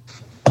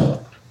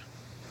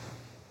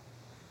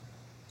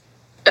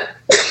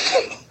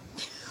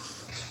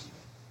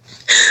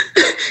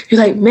 You're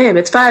like, ma'am,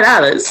 it's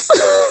 $5.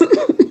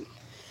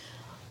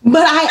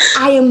 But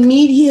I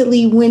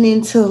immediately went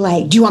into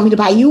like, do you want me to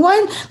buy you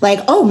one? Like,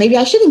 oh, maybe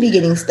I shouldn't be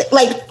getting steak.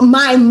 Like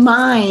my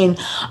mind.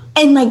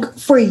 And like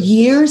for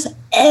years,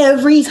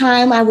 every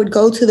time I would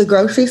go to the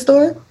grocery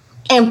store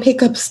and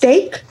pick up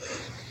steak.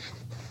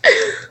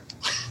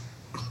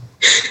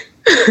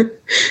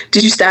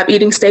 Did you stop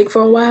eating steak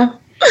for a while?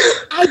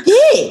 I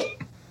did.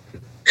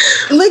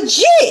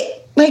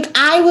 Legit. Like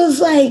I was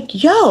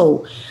like,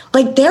 yo,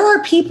 like there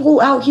are people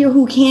out here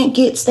who can't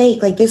get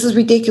steak. Like this is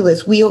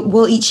ridiculous.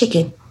 We'll eat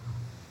chicken.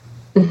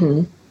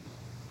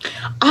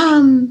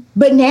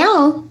 But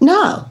now,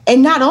 no.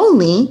 And not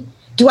only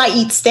do I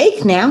eat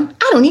steak now,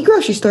 I don't eat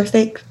grocery store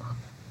steak.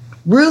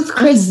 Ruth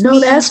Chris, no,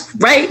 that's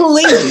right.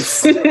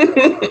 Please.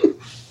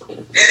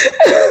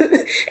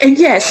 And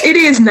yes, it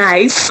is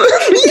nice.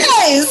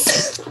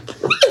 Yes.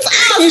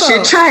 It's awesome. You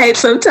should try it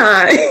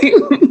sometime.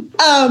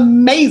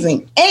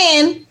 Amazing.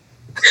 And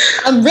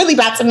I'm really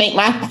about to make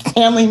my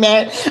family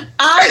mad.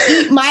 I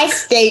eat my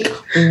steak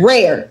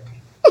rare.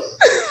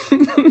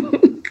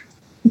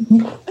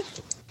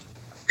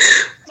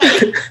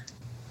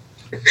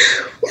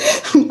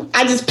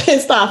 I just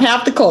pissed off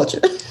half the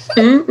culture.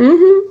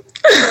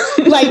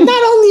 Like,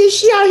 not only is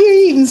she out here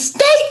eating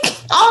steak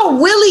all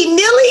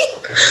willy-nilly,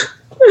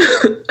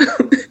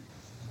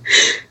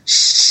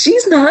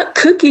 she's not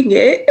cooking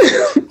it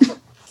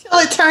till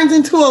it turns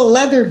into a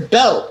leather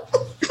belt.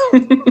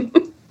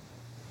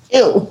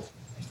 Ew.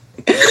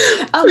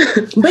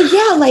 But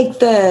yeah, like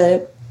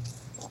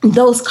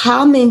those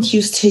comments I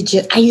used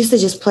to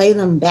just play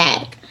them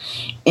back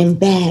and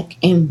back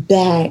and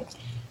back.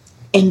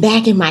 and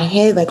back in my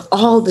head, like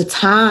all the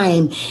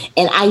time.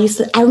 And I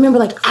remember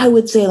like, I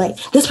would say like,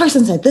 this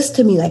person said this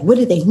to me. Like, what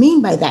did they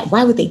mean by that?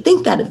 Why would they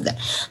think that of that?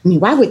 I mean,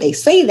 why would they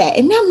say that?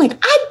 And now I'm like,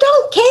 I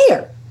don't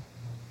care.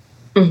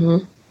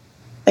 Mm-hmm.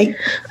 Like,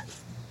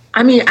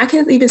 I mean, I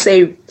can even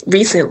say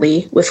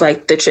recently with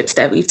like the trips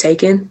that we've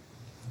taken,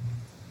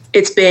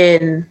 it's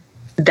been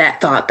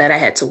that thought that I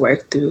had to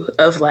work through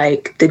of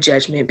like the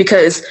judgment,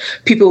 because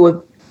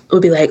people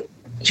would be like,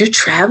 you're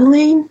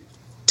traveling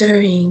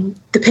during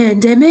the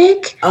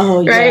pandemic?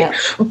 Oh, yeah. Right.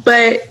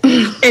 But,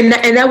 and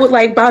that would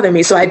like bother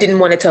me. So I didn't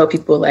want to tell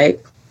people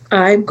like,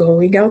 I'm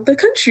going out the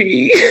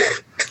country.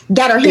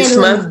 Got her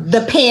handling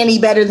the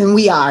panty better than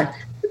we are.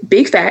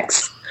 Big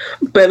facts.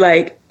 But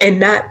like,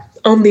 and not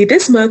only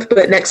this month,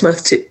 but next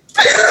month too.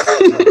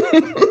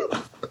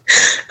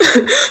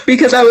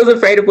 Because I was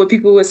afraid of what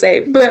people would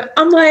say. But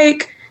I'm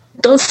like,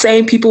 those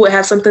same people would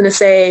have something to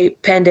say,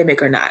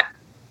 pandemic or not.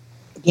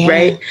 Yeah.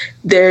 Right?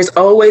 There's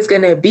always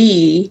going to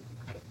be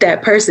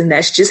that person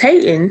that's just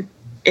hating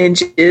and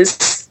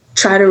just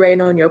try to rain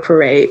on your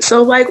parade.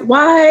 So like,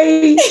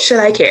 why should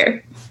I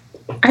care?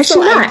 I should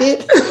not.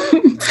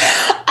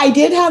 I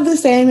did have the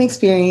same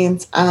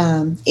experience.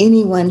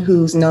 Anyone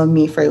who's known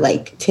me for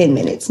like 10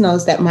 minutes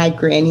knows that my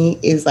granny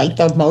is like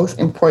the most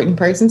important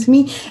person to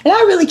me. And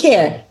I really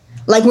care.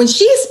 Like when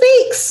she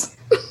speaks,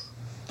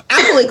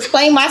 I will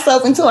explain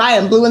myself until I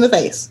am blue in the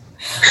face.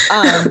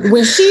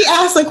 When she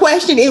asks a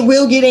question, it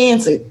will get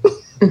answered.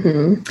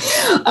 Mm-hmm.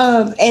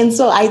 And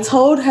so I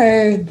told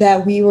her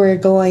that we were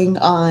going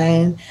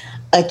on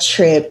a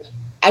trip.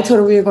 I told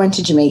her we were going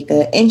to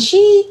Jamaica, and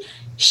she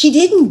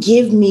didn't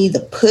give me the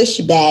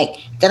pushback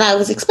that I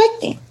was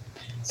expecting.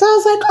 So I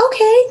was like,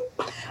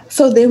 okay.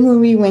 So then when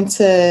we went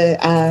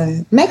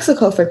to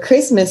Mexico for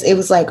Christmas, it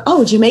was like,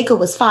 oh, Jamaica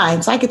was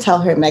fine. So I could tell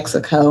her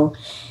Mexico.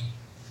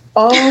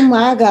 Oh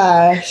my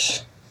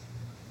gosh.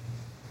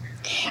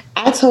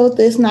 I told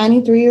this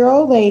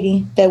 93-year-old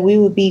lady that we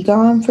would be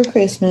gone for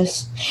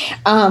Christmas.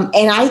 And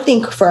I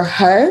think for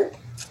her,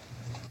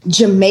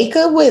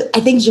 Jamaica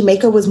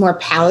was more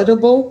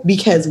palatable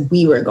because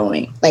we were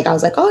going. Like, I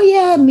was like, oh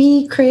yeah,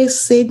 me, Chris,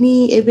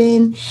 Sydney,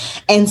 Ibn.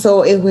 And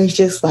so it was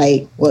just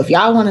like, well, if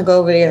y'all want to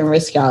go over there and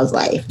risk y'all's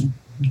life,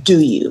 do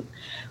you?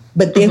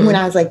 But then when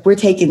I was like, we're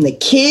taking the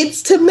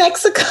kids to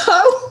Mexico.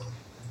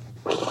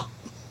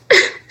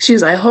 She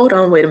was like, hold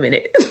on, wait a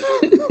minute.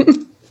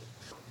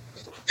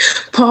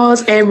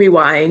 Pause and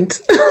rewind.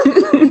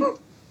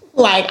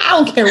 Like, I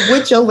don't care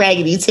what your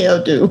raggedy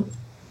tail do.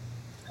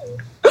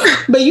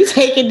 But you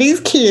taking these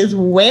kids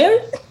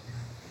where?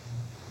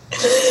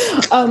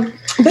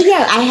 But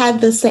yeah, I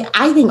had the same.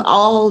 I think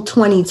all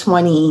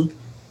 2020,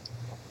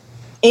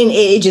 and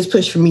it just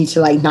pushed for me to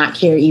like not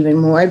care even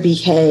more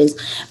because,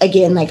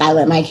 again, like I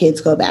let my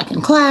kids go back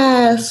in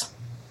class.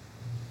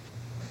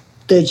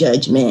 The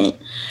judgment.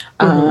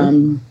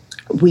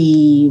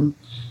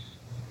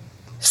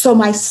 So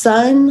my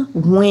son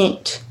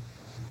went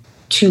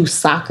to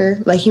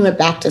soccer. Like he went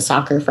back to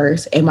soccer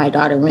first, and my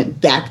daughter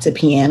went back to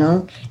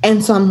piano.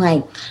 And so I'm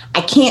like,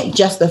 I can't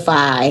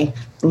justify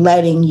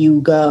letting you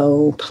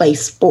go play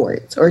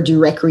sports or do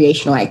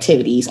recreational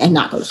activities and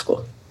not go to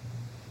school.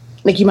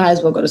 Like you might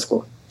as well go to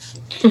school.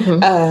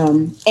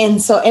 And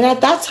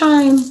at that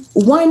time,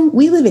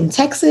 we live in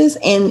Texas,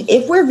 and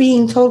if we're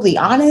being totally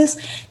honest,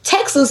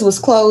 Texas was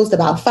closed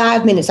about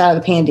 5 minutes out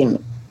of the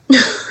pandemic.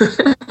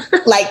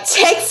 Like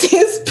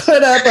Texas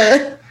put up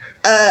a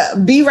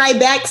be right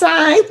back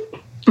sign.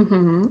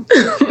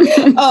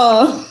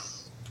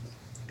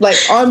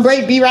 Like on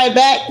break, be right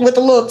back with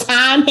a little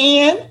time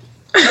hand.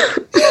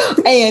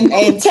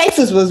 and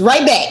Texas was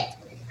right back.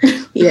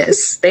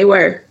 Yes, they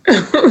were.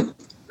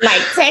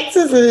 Like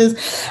Texas is,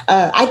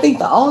 I think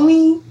the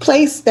only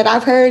place that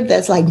I've heard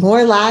that's like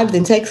more live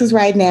than Texas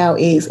right now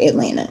is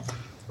Atlanta.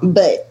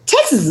 But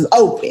Texas is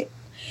open.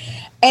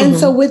 And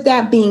so with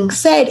that being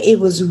said, it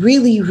was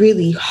really,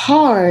 really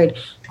hard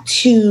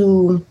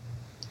to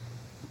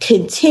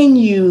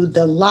continue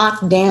the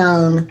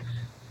lockdown,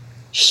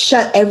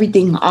 shut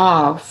everything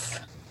off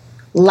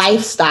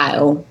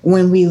lifestyle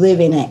when we live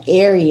in an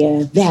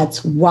area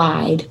that's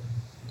wide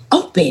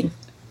open.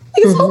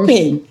 It's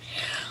open.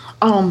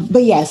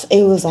 But yes,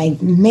 it was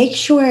like, make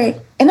sure,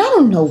 and I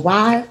don't know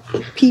why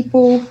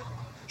people,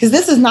 because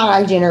this is not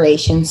our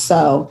generation.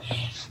 So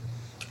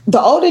the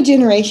older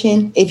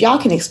generation, if y'all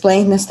can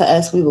explain this to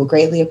us, we will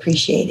greatly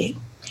appreciate it.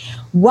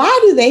 Why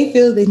do they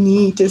feel the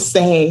need to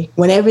say,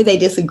 whenever they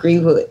disagree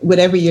with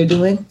whatever you're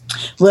doing,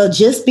 well,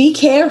 just be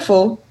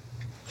careful?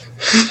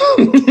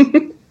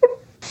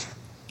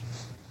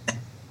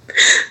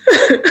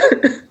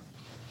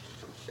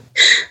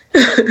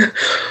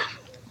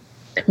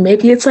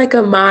 Maybe it's like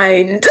a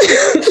mind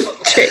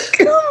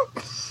trick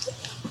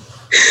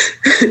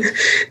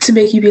to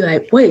make you be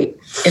like, wait,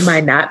 am I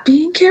not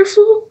being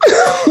careful?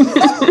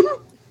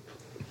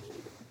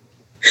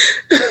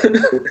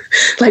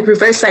 Like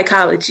reverse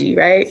psychology,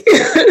 right?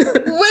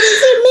 What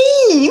does it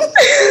mean?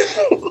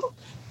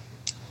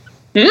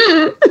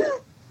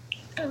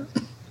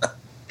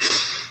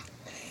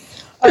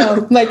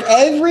 Like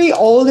every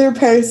older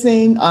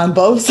person on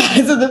both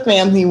sides of the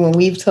family, when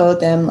we've told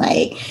them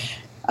like,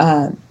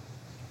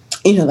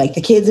 like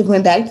the kids have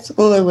went back to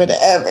school or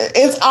whatever,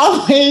 it's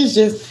always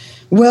just,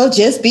 well,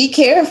 just be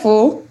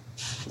careful.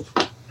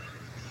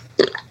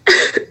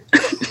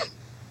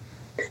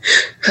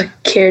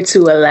 Care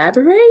to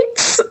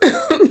elaborate?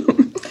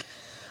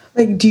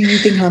 Like, do you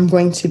think I'm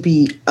going to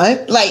be, do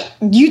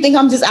you think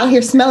I'm just out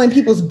here smelling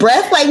people's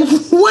breath? Like,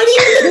 what do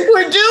you think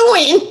we're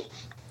doing?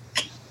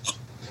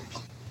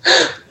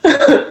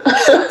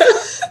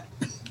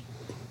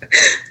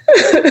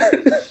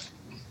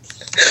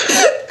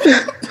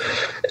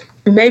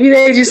 Maybe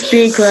they just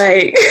think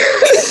like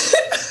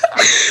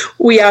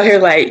we out here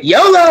like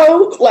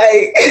YOLO,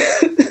 like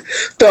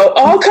throw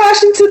all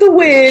caution to the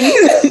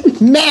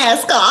wind,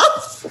 mask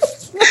off.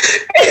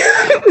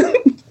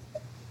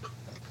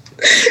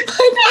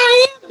 Like,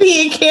 I am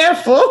being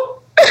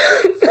careful.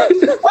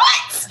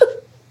 What?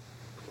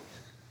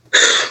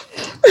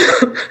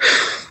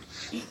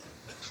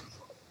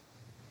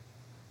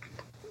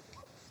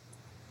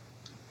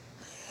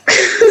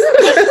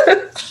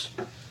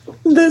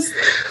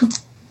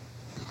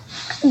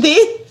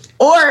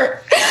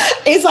 Or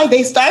it's like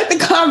they start the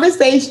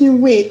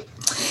conversation with,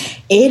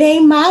 it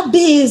ain't my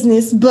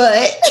business,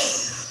 but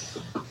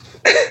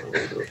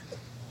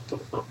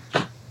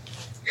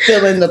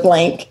fill in the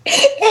blank.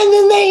 And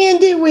then they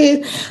end it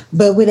with,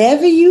 but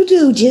whatever you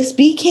do, just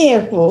be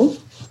careful.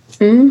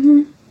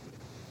 Mm-hmm.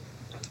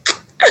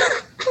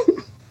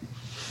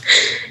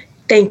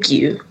 Thank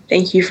you.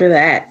 Thank you for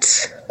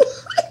that.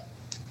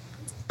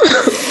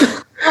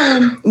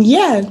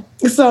 Yeah.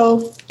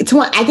 So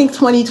I think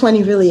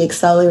 2020 really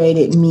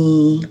accelerated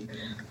me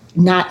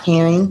not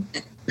caring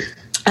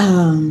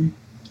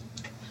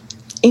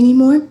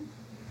anymore.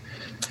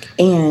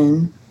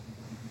 And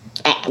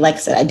like I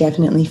said, I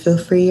definitely feel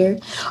freer.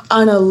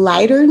 On a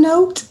lighter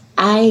note,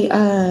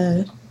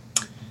 I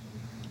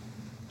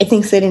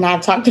think Sid and I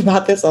have talked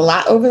about this a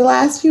lot over the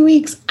last few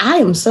weeks. I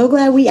am so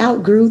glad we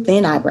outgrew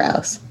thin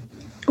eyebrows.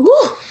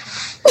 Ooh.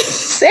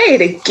 Say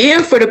it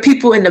again for the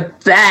people in the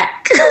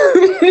back.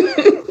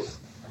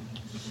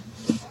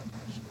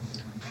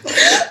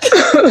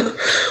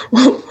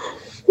 Woo.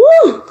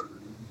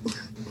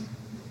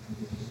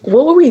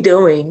 What were we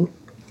doing?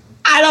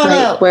 I don't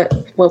know.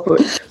 What were?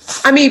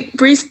 I mean,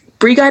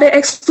 Bree got an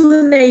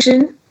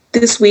explanation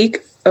this week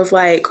of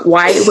like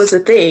why it was a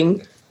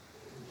thing.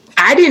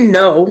 I didn't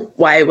know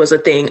why it was a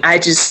thing. I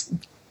just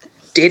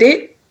did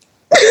it.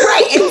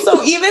 Right. And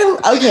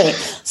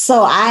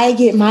so I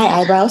get my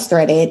eyebrows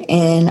threaded,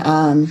 and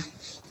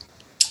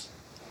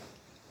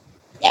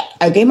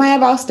I get my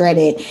eyebrows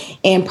threaded,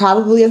 and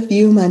probably a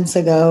few months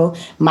ago,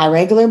 my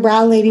regular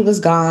brow lady was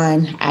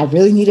gone. I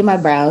really needed my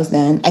brows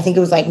done. I think it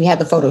was like we had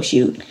the photo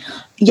shoot.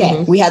 Yeah,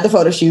 mm-hmm. We had the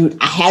photo shoot.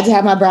 I had to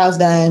have my brows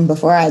done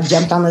before I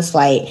jumped on this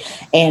flight,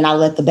 and I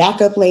let the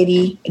backup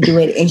lady do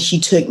it, and she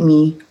took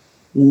me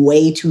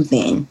way too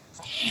thin.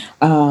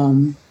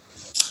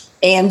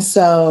 And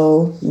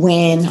so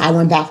when I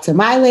went back to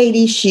my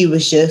lady, she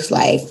was just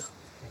like,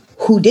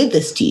 who did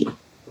this to you?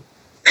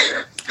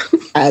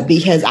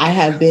 Because I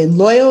have been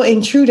loyal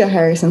and true to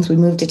her since we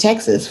moved to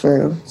Texas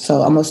for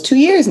almost 2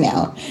 years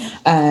now.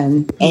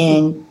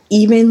 And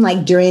even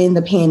like during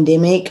the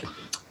pandemic,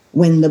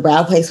 when the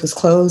brow place was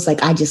closed,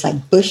 like I just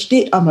like bushed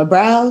it on my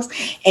brows.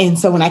 And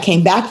so when I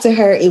came back to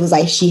her, it was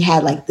like she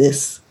had like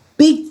this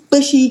big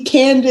bushy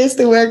canvas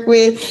to work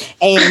with,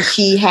 and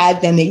she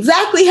had them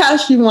exactly how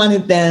she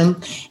wanted them.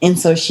 And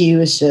so she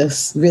was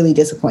just really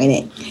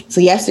disappointed. So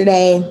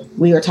yesterday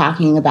we were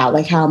talking about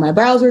like how my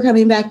brows were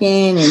coming back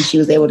in, and she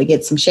was able to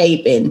get some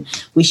shape, and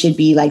we should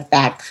be like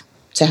back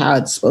to how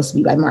it's supposed to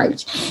be by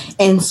March.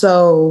 And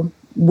so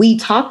we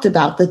talked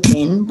about the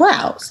thin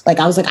brows. Like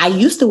I was like, I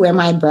used to wear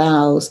my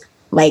brows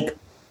like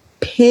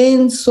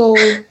pencil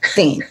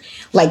thin.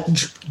 Like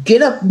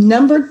get a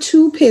number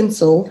 2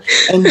 pencil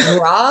and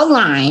draw a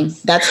line.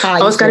 That's how I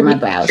used to wear my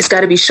brows. It's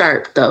got to be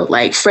sharp though,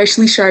 like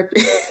freshly sharp.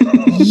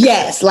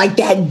 Yes, like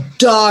that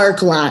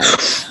dark line.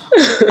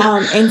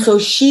 And so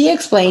she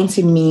explained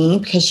to me,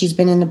 because she's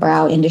been in the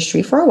brow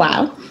industry for a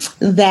while,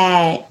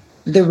 that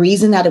the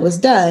reason that it was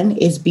done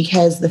is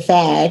because the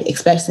fad,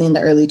 especially in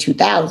the early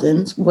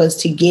 2000s, was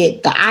to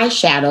get the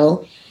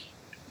eyeshadow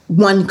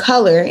one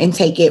color and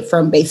take it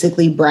from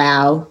basically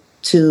brow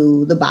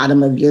to the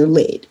bottom of your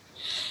lid.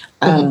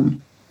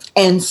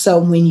 And so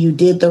when you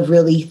did the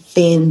really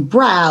thin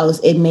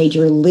brows, it made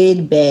your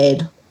lid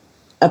bed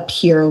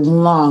appear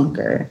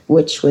longer,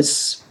 which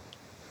was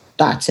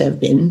thought to have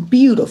been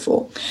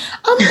beautiful.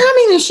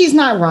 I mean, she's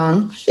not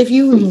wrong. If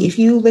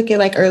you look at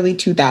like early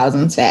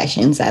 2000s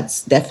fashions,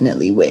 that's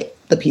definitely what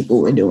the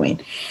people were doing.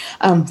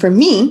 For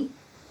me,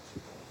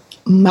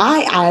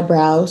 my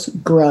eyebrows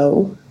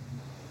grow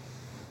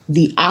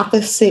the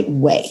opposite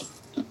way.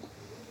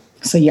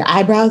 So your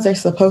eyebrows are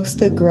supposed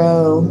to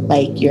grow,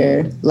 like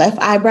your left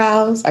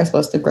eyebrows are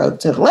supposed to grow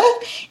to the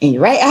left and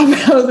your right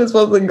eyebrows are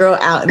supposed to grow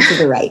out and to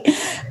the right.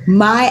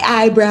 My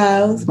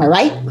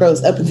right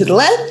grows up and to the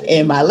left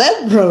and my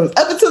left grows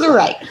up and to the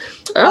right.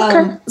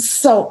 Okay.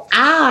 So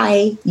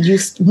I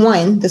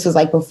this was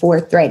like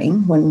before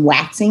threading, when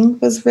waxing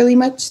was really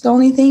much the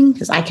only thing,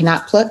 because I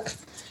cannot pluck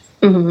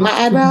my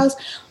eyebrows.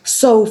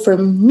 So for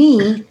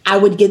me, I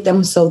would get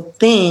them so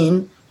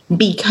thin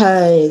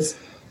because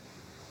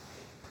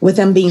with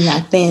them being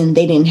that thin,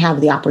 they didn't have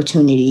the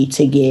opportunity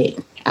to get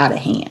out of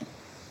hand.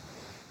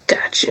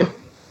 Got you.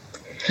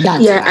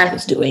 That's why I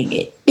was doing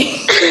it.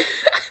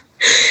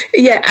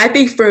 Yeah, I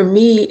think for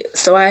me,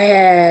 so I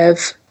have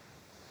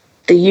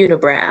the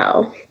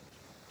unibrow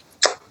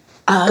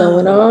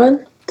going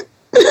on.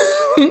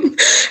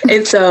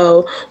 And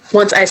so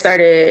once I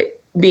started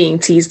being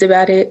teased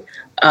about it,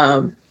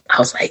 I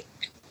was like,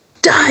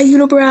 die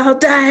unibrow,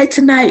 die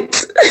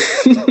tonight.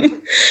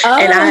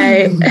 And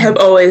I have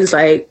always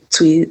like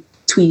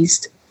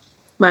tweezed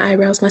my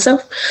eyebrows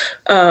myself.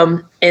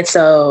 And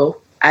so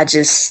I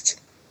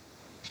just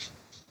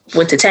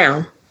went to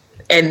town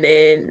and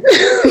then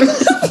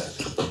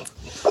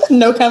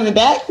no coming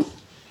back.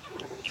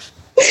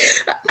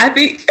 I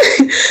think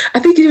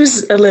it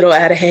was a little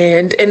out of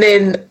hand. And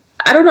then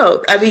I don't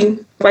know. I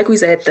mean, like we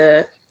said,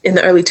 in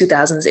the early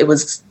 2000s, it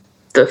was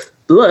the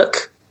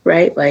look,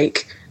 right?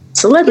 Like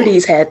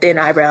celebrities had thin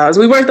eyebrows.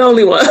 We weren't the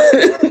only ones.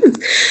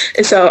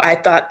 And so I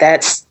thought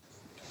that's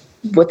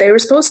what they were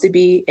supposed to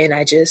be. And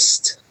I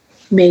just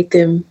made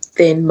them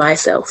thin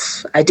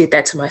myself. I did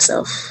that to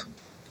myself.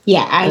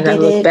 Yeah, I did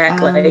look it.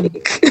 Back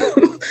like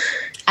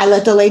I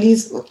let the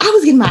ladies, I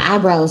was getting my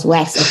eyebrows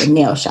waxed at the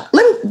nail shop.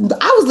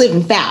 I was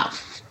living foul.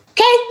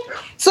 Okay.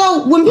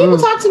 So when people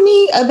talk to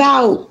me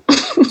about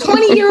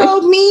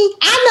 20-year-old me,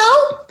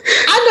 I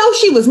know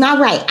she was not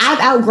right. I've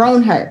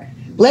outgrown her.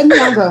 Let me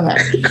outgrow her.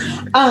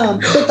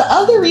 But the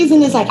other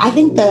reason is like, I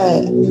think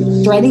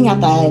the threading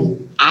at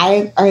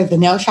the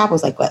nail shop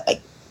was like what,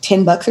 like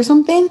 $10 or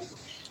something.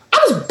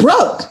 I was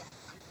broke.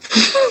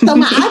 So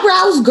my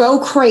eyebrows go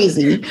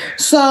crazy.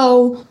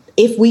 So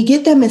if we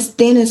get them as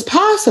thin as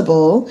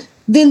possible,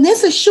 then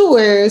this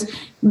assures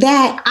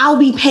that I'll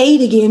be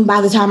paid again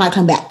by the time I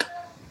come back.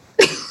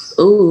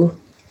 Ooh,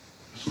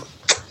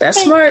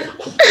 that's smart.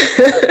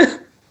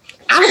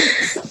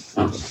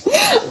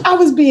 I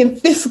was being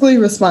fiscally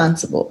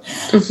responsible.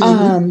 Did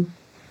I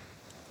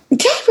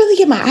really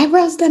get my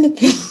eyebrows done at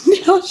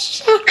the nail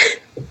shop?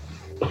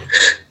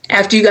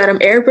 After you got them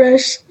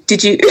airbrushed?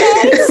 Did you?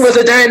 Yes. Was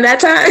it during that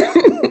time?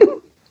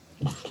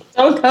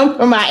 Don't come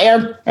for my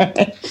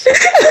airbrush.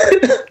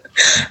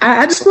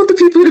 I just want the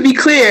people to be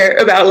clear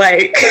about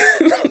like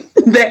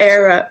the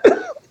era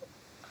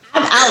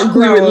I've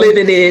outgrown we were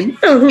living in.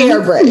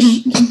 Airbrush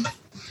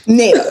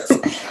nails.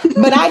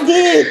 But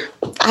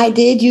I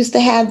did used to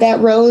have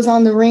that rose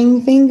on the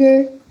ring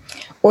finger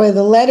or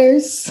the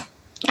letters.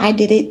 I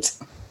did it.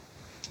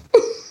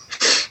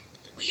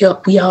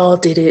 We all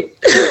did it.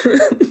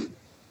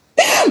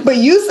 But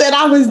you said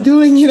I was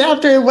doing it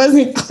after it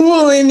wasn't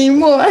cool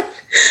anymore.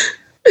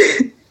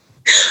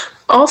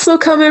 Also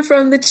coming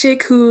from the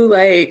chick who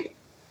like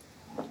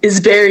is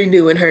very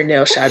new in her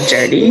nail shop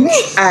journey,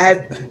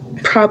 I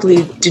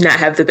probably do not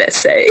have the best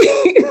say.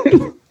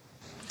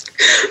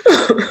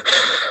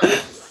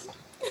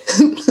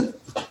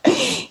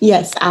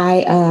 Yes,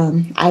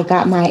 I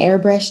got my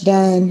airbrush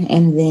done,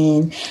 and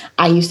then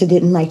I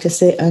didn't like to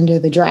sit under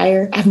the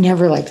dryer. I've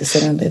never liked to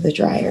sit under the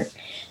dryer.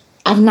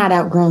 I've not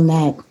outgrown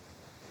that.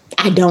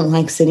 I don't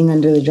like sitting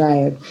under the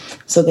dryer.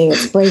 So they would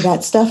spray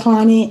that stuff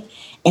on it,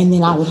 and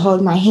then I would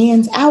hold my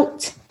hands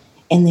out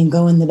and then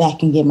go in the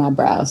back and get my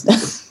brows done.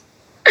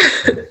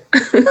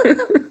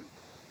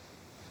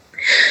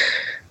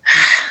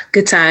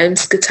 Good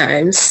times, good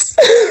times.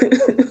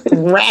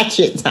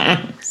 Ratchet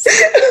times.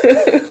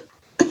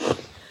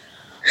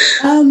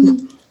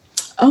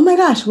 Oh my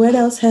gosh, what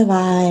else have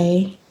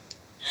I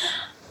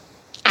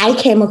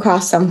came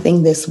across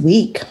something this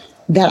week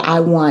that I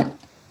want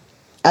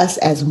us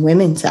as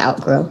women to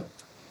outgrow.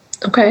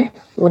 Okay.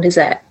 What is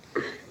that?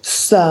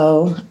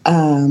 So,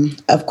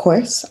 of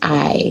course,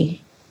 I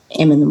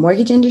am in the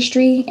mortgage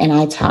industry, and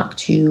I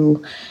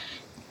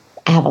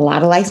have a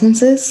lot of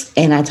licenses,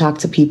 and I talk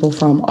to people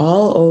from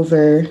all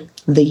over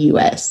the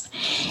U.S.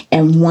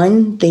 And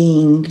one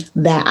thing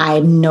that I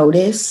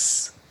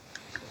notice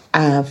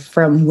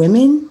from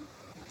women,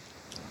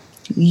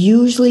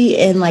 usually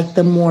in like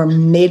the more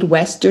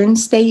Midwestern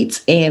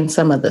states and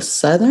some of the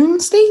Southern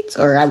states,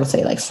 or I would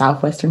say like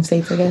Southwestern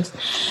states, I guess,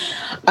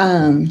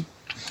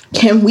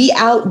 can we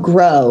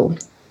outgrow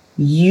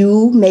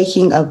you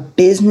making a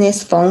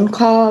business phone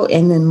call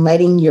and then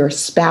letting your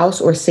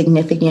spouse or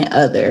significant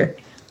other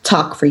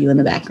talk for you in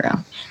the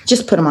background?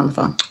 Just put them on the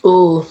phone.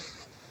 Ooh.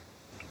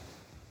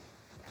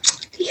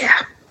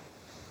 Yeah.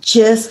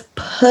 Just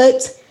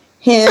put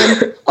him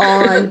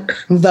on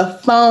the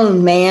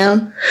phone,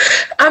 ma'am.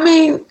 I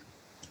mean,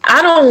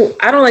 I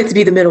don't like to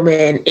be the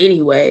middleman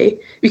anyway,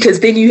 because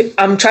then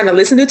I'm trying to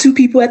listen to two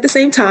people at the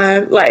same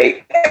time.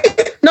 Like,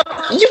 no,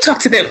 You talk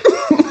to them.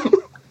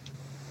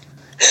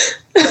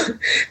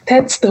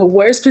 That's the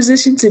worst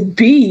position to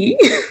be.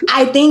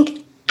 I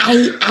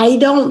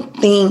don't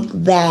think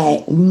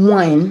that,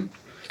 one,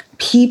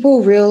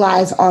 people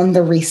realize on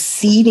the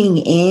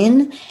receiving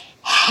end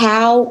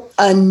how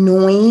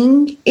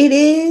annoying it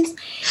is.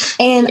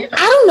 And I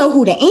don't know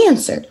who to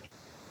answer.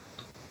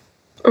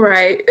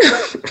 Right.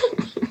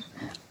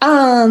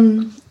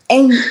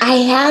 And I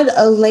had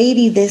a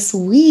lady this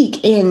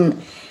week, and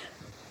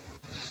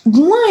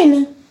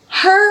one,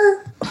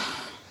 her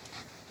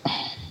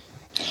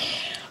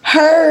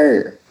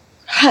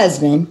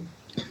husband,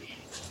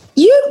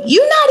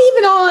 you're not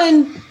even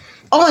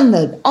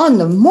on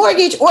the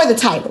mortgage or the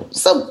title.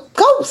 So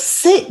go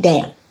sit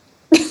down.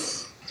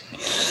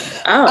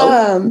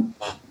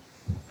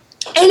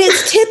 And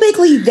it's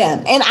typically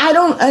them. And I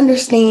don't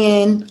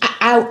understand.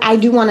 I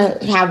do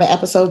want to have an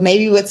episode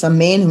maybe with some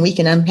men and we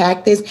can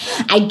unpack this.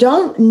 I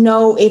don't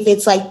know if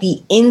it's like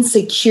the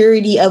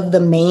insecurity of the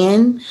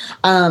man,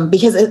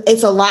 because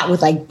it's a lot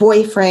with like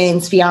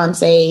boyfriends,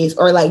 fiancés,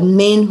 or like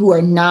men who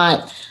are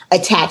not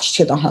attached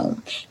to the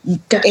home.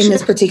 Gotcha. In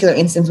this particular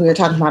instance, we were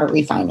talking about a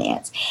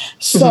refinance.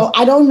 So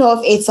I don't know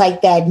if it's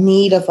like that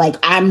need of like,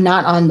 I'm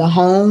not on the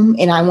home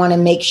and I want to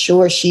make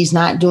sure she's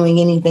not doing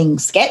anything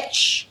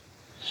sketch.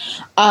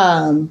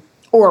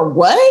 Or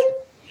what?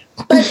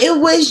 But it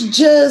was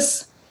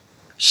just,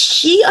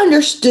 she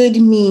understood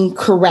me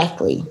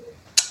correctly.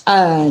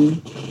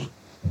 And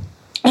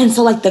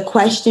so like the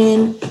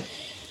question,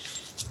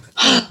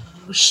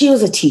 she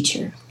was a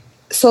teacher.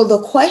 So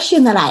the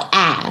question that I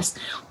asked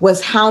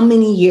was, how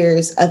many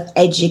years of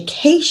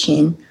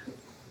education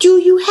do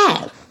you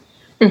have?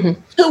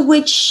 To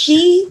which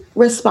she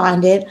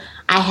responded,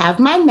 I have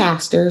my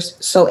master's,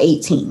 so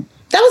 18.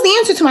 That was the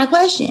answer to my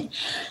question.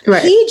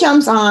 Right. He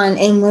jumps on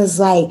and was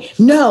like,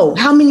 no,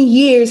 how many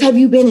years have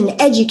you been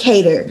an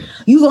educator?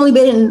 You've only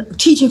been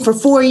teaching for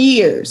 4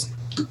 years.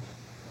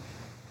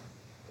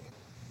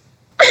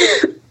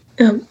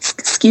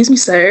 Excuse me,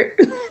 sir.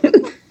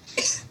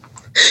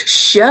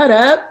 Shut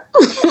up.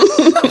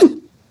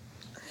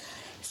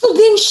 So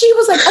then she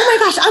was like, oh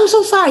my gosh, I'm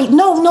so sorry.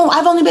 No,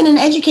 I've only been an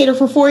educator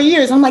for 4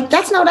 years. I'm like,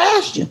 that's not what I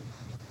asked you.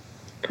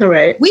 All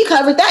right. We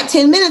covered that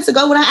 10 minutes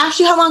ago when I asked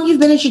you how long you've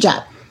been at your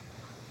job.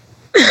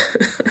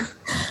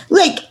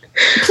 Like,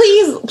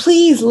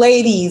 please,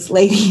 ladies.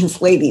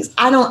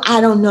 I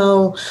don't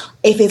know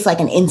if it's like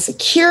an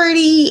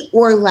insecurity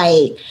or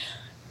like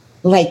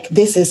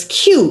this is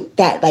cute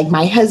that like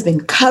my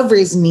husband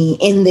covers me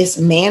in this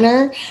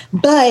manner.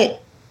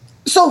 But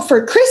so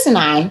for Chris and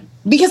I,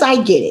 because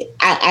I get it,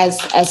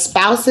 as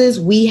spouses,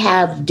 we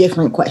have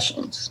different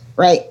questions,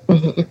 right?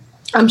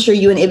 I'm sure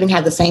you and Ibn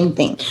have the same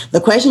thing.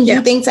 The questions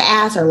you think to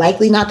ask are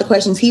likely not the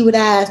questions he would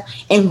ask,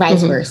 and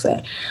vice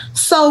versa.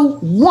 So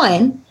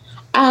one,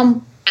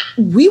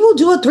 we will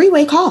do a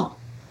 3-way call.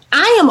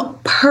 I am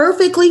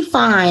perfectly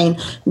fine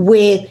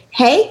with,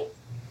 hey,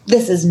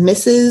 this is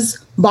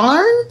Mrs.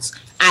 Barnes.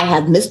 I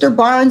have Mr.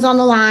 Barnes on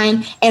the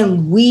line,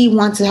 and we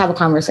want to have a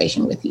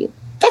conversation with you.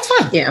 That's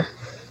fine. Yeah.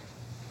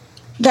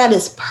 That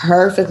is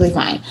perfectly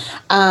fine.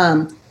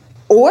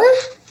 Or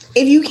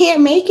if you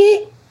can't make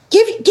it,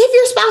 give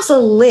your spouse a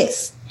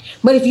list.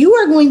 But if you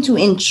are going to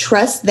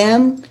entrust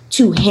them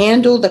to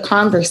handle the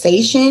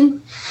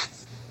conversation,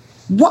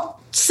 what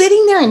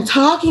sitting there and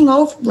talking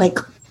over, like,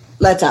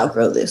 let's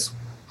outgrow this.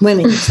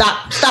 Women,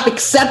 stop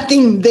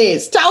accepting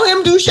this. Tell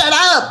him to shut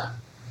up.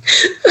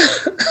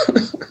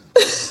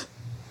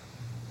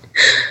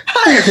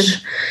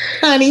 Hush,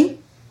 honey.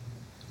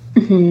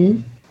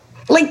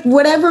 Like,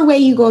 whatever way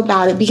you go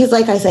about it, because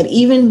like I said,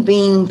 even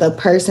being the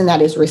person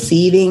that is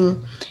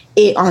receiving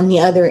it on the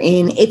other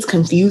end, it's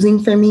confusing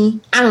for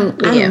me. I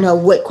don't know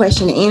what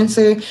question to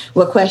answer,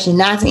 what question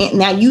not to answer.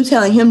 Now you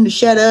telling him to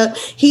shut up,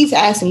 he's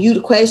asking you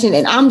the question,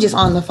 and I'm just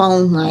on the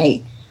phone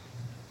like,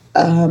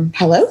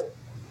 hello?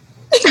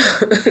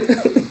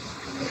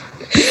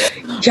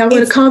 Y'all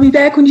want to call me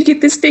back when you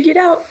get this figured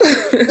out?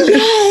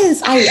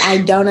 Yes,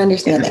 I don't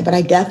understand that, but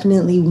I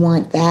definitely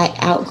want that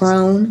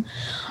outgrown.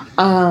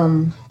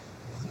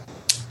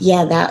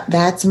 Yeah,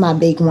 that's my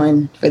big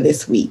one for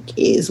this week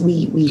is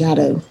we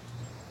gotta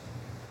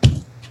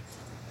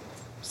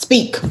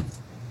speak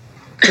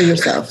for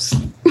yourselves.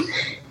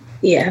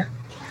 Yeah,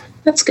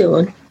 that's a good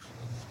one.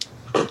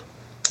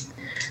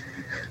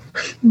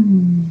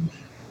 Do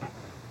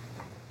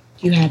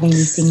you have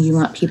anything you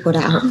want people to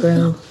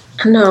outgrow?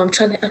 No, I'm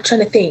trying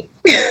to think.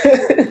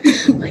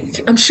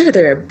 Like, I'm sure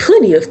there are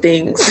plenty of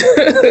things.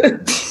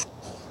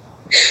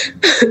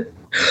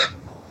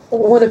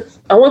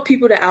 I want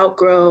people to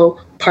outgrow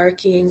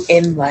parking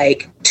in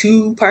like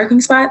 2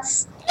 parking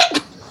spots.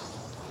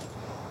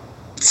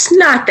 It's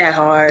not that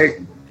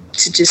hard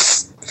to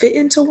just fit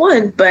into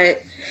one,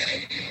 but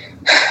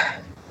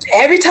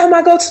every time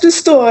I go to the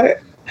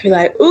store, I be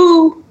like,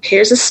 ooh,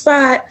 here's a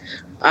spot.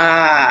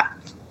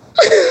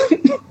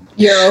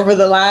 You're over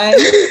the line?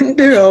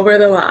 They're over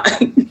the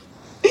line.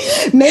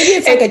 Maybe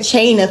it's like a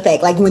chain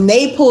effect. Like when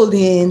they pulled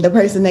in, the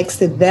person next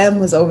to them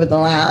was over the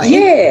line.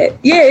 Yeah,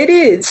 it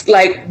is.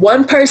 Like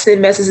one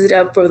person messes it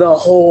up for the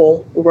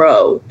whole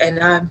row, and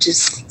I'm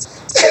just,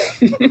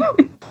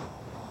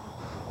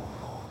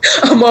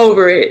 I'm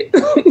over it.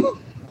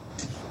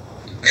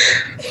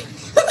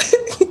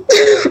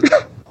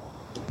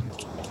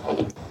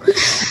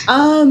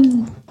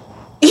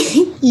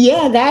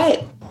 Yeah,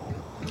 that,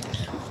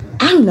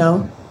 I don't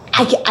know.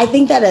 I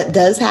think that it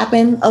does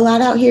happen a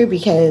lot out here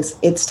because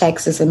it's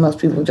Texas and most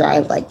people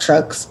drive like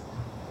trucks.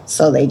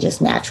 So they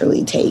just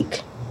naturally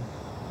take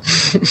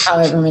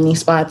however many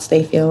spots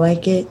they feel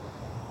like it.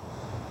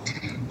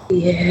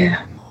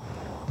 Yeah.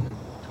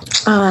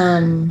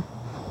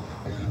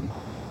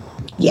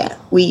 Yeah,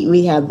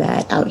 we have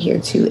that out here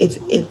too.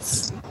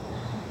 It's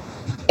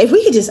if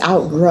we could just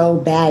outgrow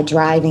bad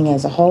driving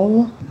as a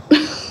whole.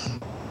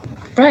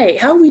 Right.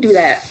 How do we do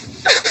that?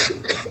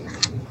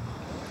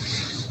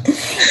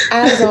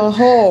 As a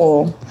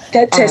whole.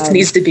 That test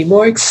needs to be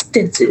more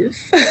extensive.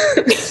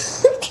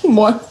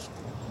 More.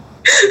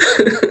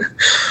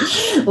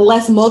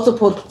 Less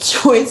multiple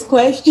choice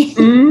questions.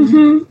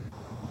 Mm-hmm.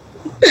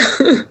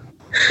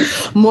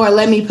 More,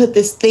 let me put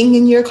this thing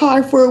in your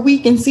car for a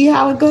week and see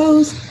how it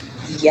goes.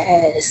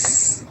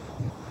 Yes.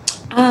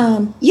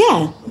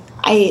 Yeah,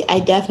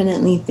 I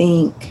definitely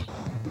think,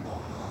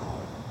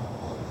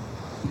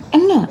 I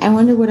don't know. I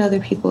wonder what other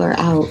people are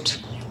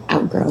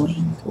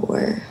outgrowing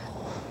or.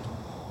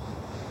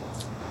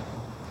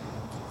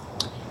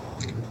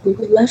 We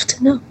would love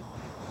to know.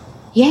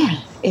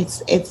 Yeah,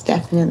 it's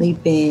definitely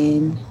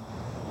been,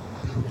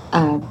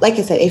 like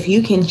I said, if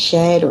you can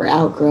shed or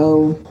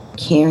outgrow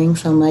caring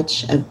so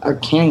much or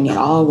caring at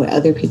all what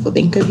other people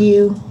think of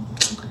you,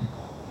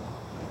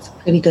 it's a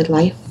pretty good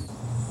life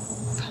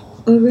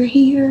over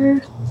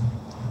here.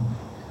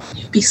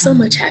 You'd be so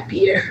much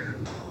happier.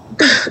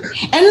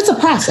 And it's a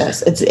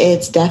process.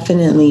 It's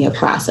definitely a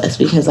process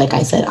because, like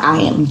I said, I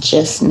am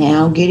just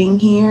now getting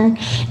here.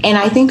 And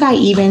I think I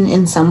even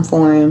in some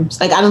forms,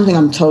 like, I don't think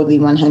I'm totally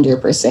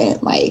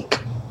 100%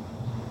 like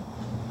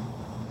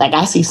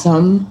I see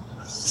some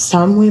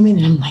women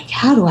and I'm like,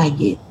 how do I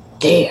get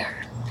there?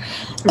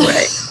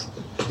 Right.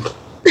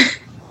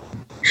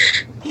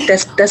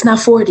 That's not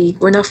 40.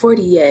 We're not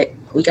 40 yet.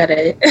 We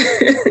gotta.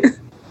 It's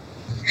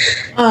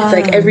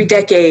like every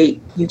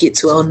decade you get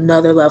to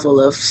another level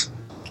of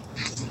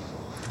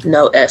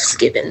no F's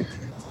given.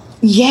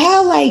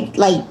 Yeah, like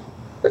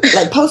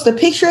post a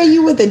picture of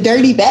you with a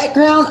dirty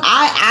background.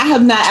 I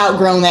have not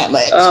outgrown that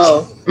much.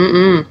 Oh,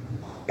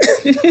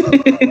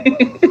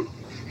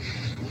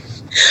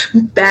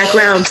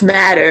 backgrounds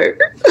matter.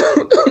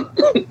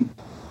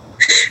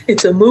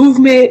 It's a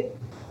movement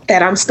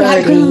that I'm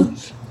starting.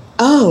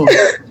 Oh.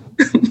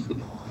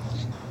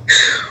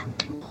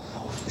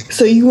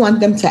 So you want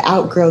them to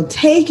outgrow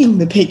taking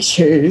the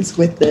pictures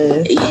with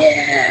the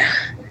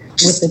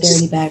with the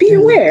dirty background. Be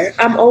aware.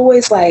 I'm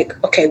always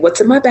like, okay, what's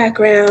in my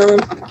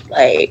background?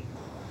 Like,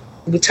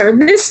 we turn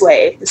this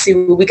way and see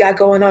what we got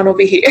going on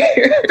over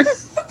here.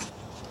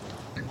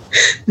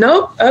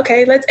 Nope.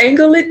 Okay, let's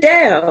angle it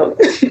down.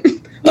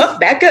 Oh,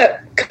 back up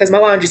because my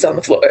laundry's on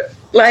the floor.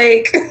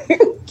 Like,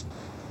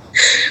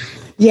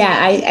 yeah,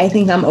 I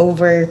think I'm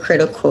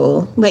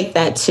overcritical like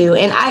that too,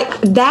 and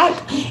that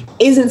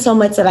isn't so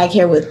much that I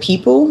care with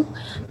people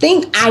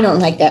think. I don't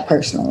like that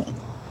personally.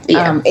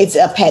 Yeah. It's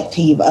a pet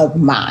peeve of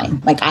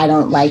mine. Like, I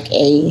don't like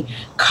a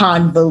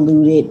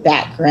convoluted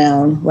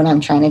background when I'm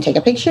trying to take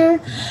a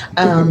picture.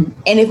 And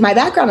if my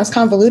background is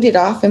convoluted, it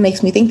often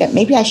makes me think that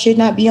maybe I should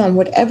not be on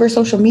whatever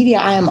social media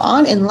I am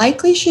on and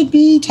likely should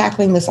be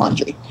tackling this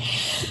laundry.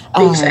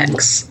 Big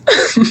facts.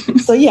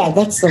 So yeah,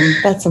 that's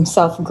some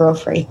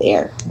self-growth right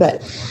there.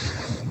 But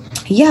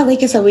yeah,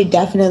 like I said, we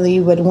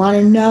definitely would want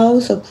to know.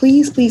 So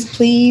please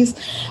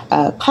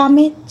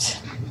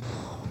comment.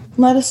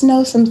 Let us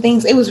know some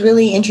things. It was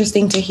really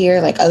interesting to hear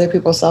like other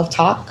people's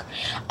self-talk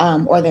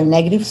or their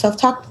negative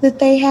self-talk that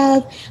they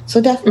have.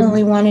 So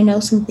definitely want to know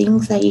some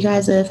things that you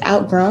guys have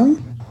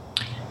outgrown.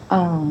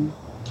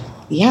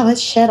 Yeah, let's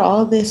shed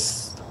all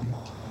this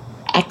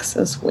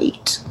excess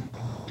weight.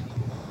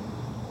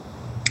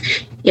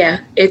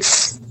 Yeah,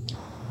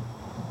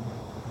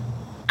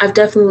 I've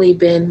definitely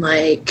been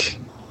like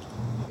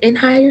in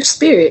higher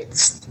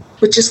spirits,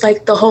 which is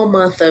like the whole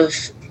month of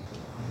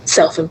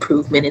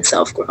self-improvement and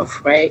self-growth,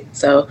 right?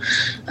 So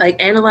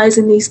like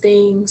analyzing these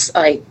things,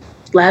 like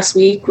last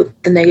week with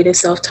the negative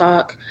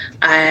self-talk,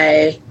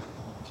 I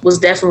was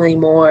definitely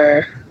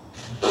more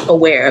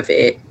aware of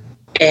it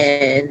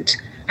and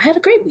I had a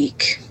great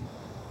week.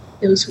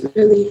 It was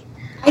really...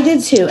 I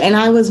did too. And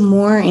I was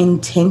more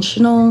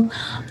intentional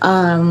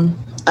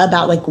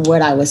about like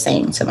what I was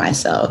saying to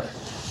myself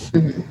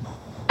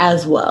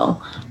as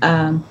well.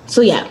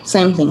 So yeah,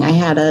 same thing. I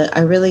had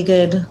a really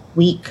good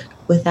week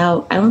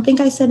I don't think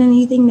I said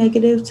anything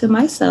negative to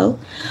myself.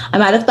 I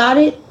might have thought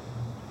it,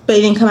 but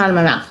it didn't come out of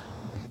my mouth.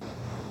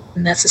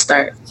 And that's a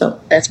start. So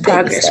that's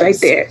progress right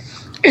there.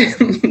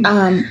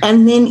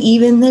 And then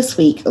even this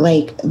week,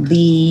 like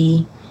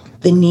the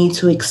the need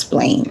to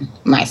explain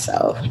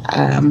myself.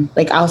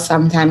 Like I'll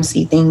sometimes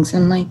see things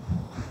and I'm like,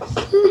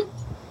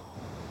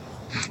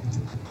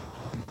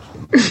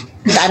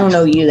 I don't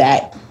owe you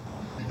that.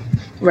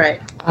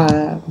 Right.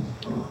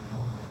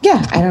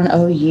 Yeah, I don't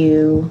owe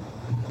you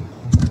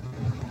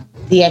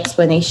the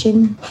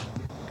explanation.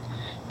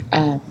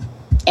 And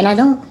I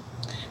don't,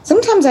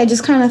 sometimes I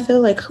just kind of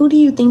feel like, who do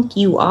you think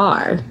you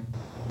are?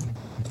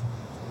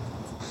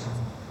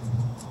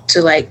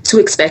 To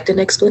expect an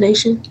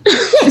explanation?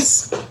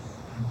 Yes.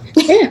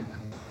 Yeah,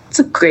 it's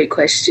a great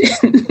question.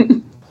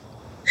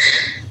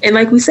 And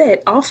like we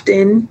said,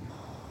 often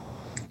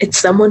it's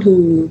someone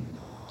who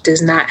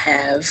does not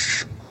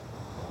have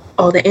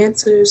all the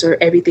answers or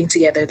everything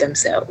together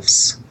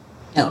themselves.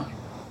 No,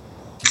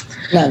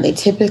 they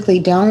typically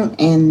don't.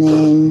 And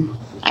then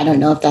I don't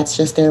know if that's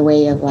just their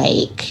way of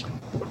like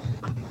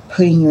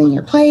putting you in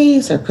your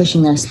place or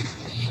pushing their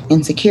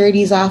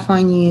insecurities off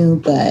on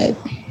you, but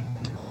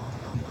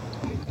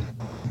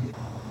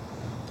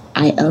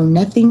I owe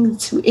nothing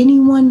to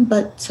anyone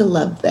but to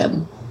love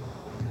them.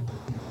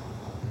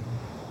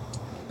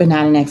 But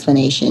not an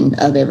explanation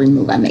of every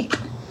move I make.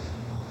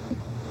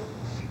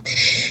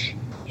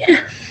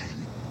 Yeah.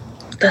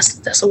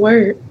 That's a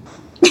word.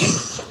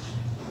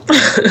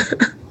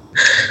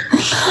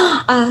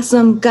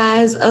 Awesome,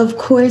 guys. Of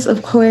course.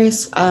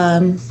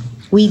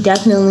 We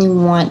definitely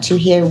want to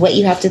hear what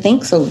you have to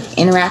think. So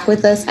interact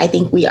with us. I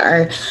think we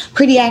are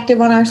pretty active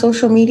on our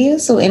social media,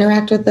 so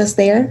interact with us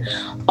there.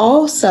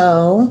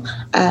 Also,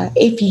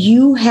 if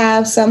you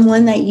have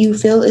someone that you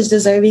feel is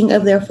deserving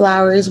of their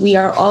flowers, we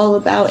are all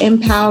about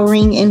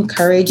empowering,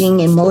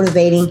 encouraging, and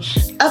motivating,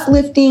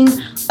 uplifting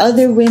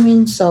other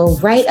women. So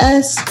write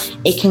us.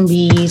 It can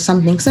be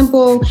something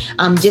simple.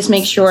 Just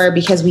make sure,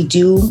 because we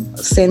do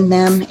send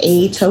them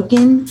a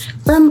token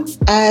from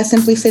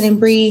Simply Sid and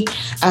Bree,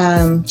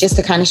 just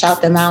to kind of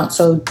shout them out.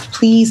 So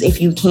please,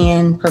 if you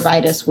can,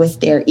 provide us with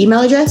their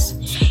email address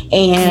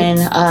and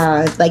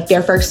like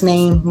their first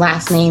name,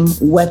 last name,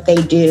 what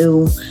they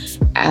do,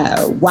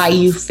 why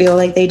you feel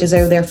like they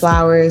deserve their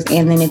flowers,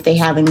 and then if they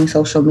have any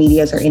social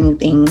medias or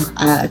anything,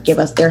 give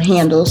us their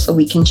handles so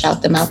we can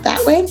shout them out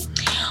that way.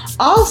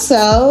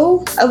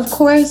 Also, of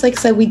course, like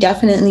I said, we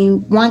definitely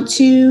want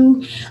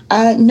to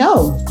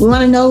know. We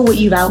want to know what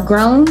you've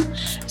outgrown.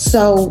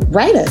 So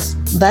write us.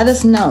 Let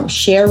us know.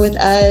 Share with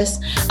us.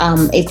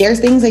 If there's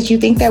things that you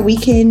think that we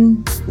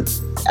can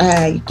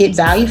get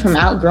value from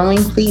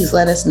outgrowing, please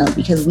let us know,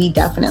 because we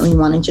definitely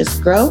want to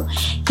just grow.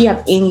 If you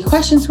have any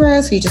questions for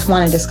us, or you just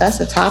want to discuss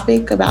a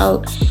topic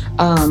about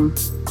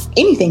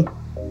anything,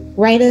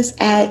 write us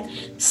at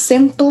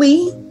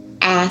Simply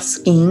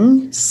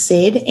Asking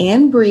Sid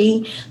and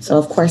Bree. So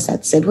of course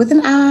that's Sid with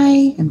an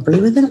I and Bree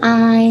with an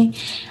I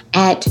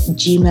at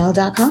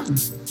gmail.com.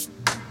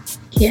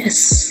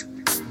 Yes.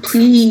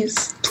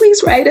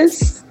 Please write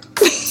us.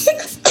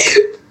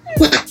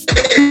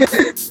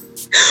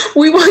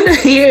 We want to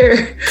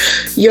hear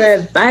your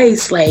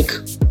advice. Like,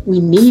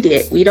 we need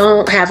it. We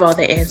don't have all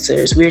the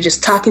answers. We're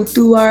just talking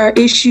through our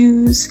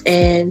issues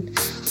and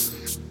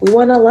we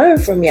want to learn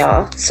from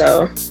y'all.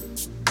 So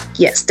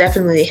yes,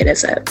 definitely hit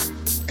us up.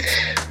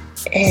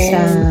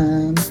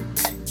 And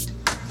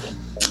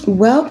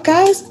well,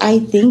 guys, I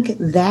think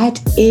that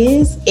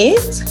is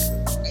it.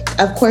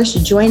 Of course,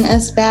 join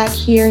us back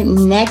here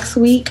next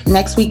week.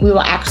 Next week, we will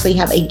actually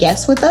have a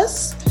guest with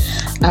us.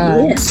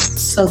 Yes.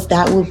 So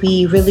that will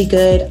be really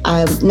good.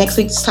 Next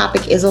week's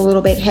topic is a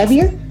little bit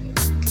heavier.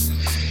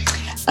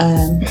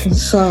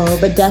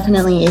 But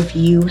definitely, if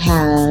you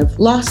have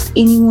lost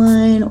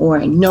anyone or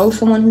know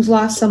someone who's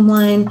lost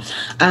someone,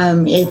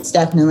 it's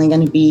definitely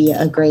going to be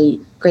a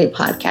great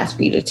podcast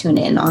for you to tune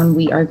in on.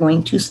 We are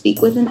going to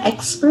speak with an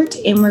expert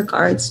in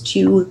regards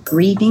to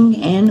grieving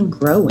and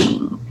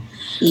growing.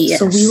 Yes.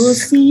 So we will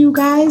see you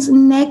guys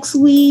next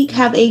week.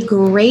 Have a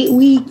great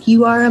week.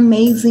 You are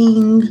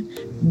amazing.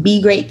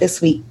 Be great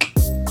this week.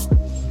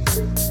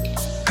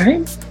 All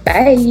right.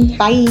 Bye.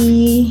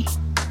 Bye.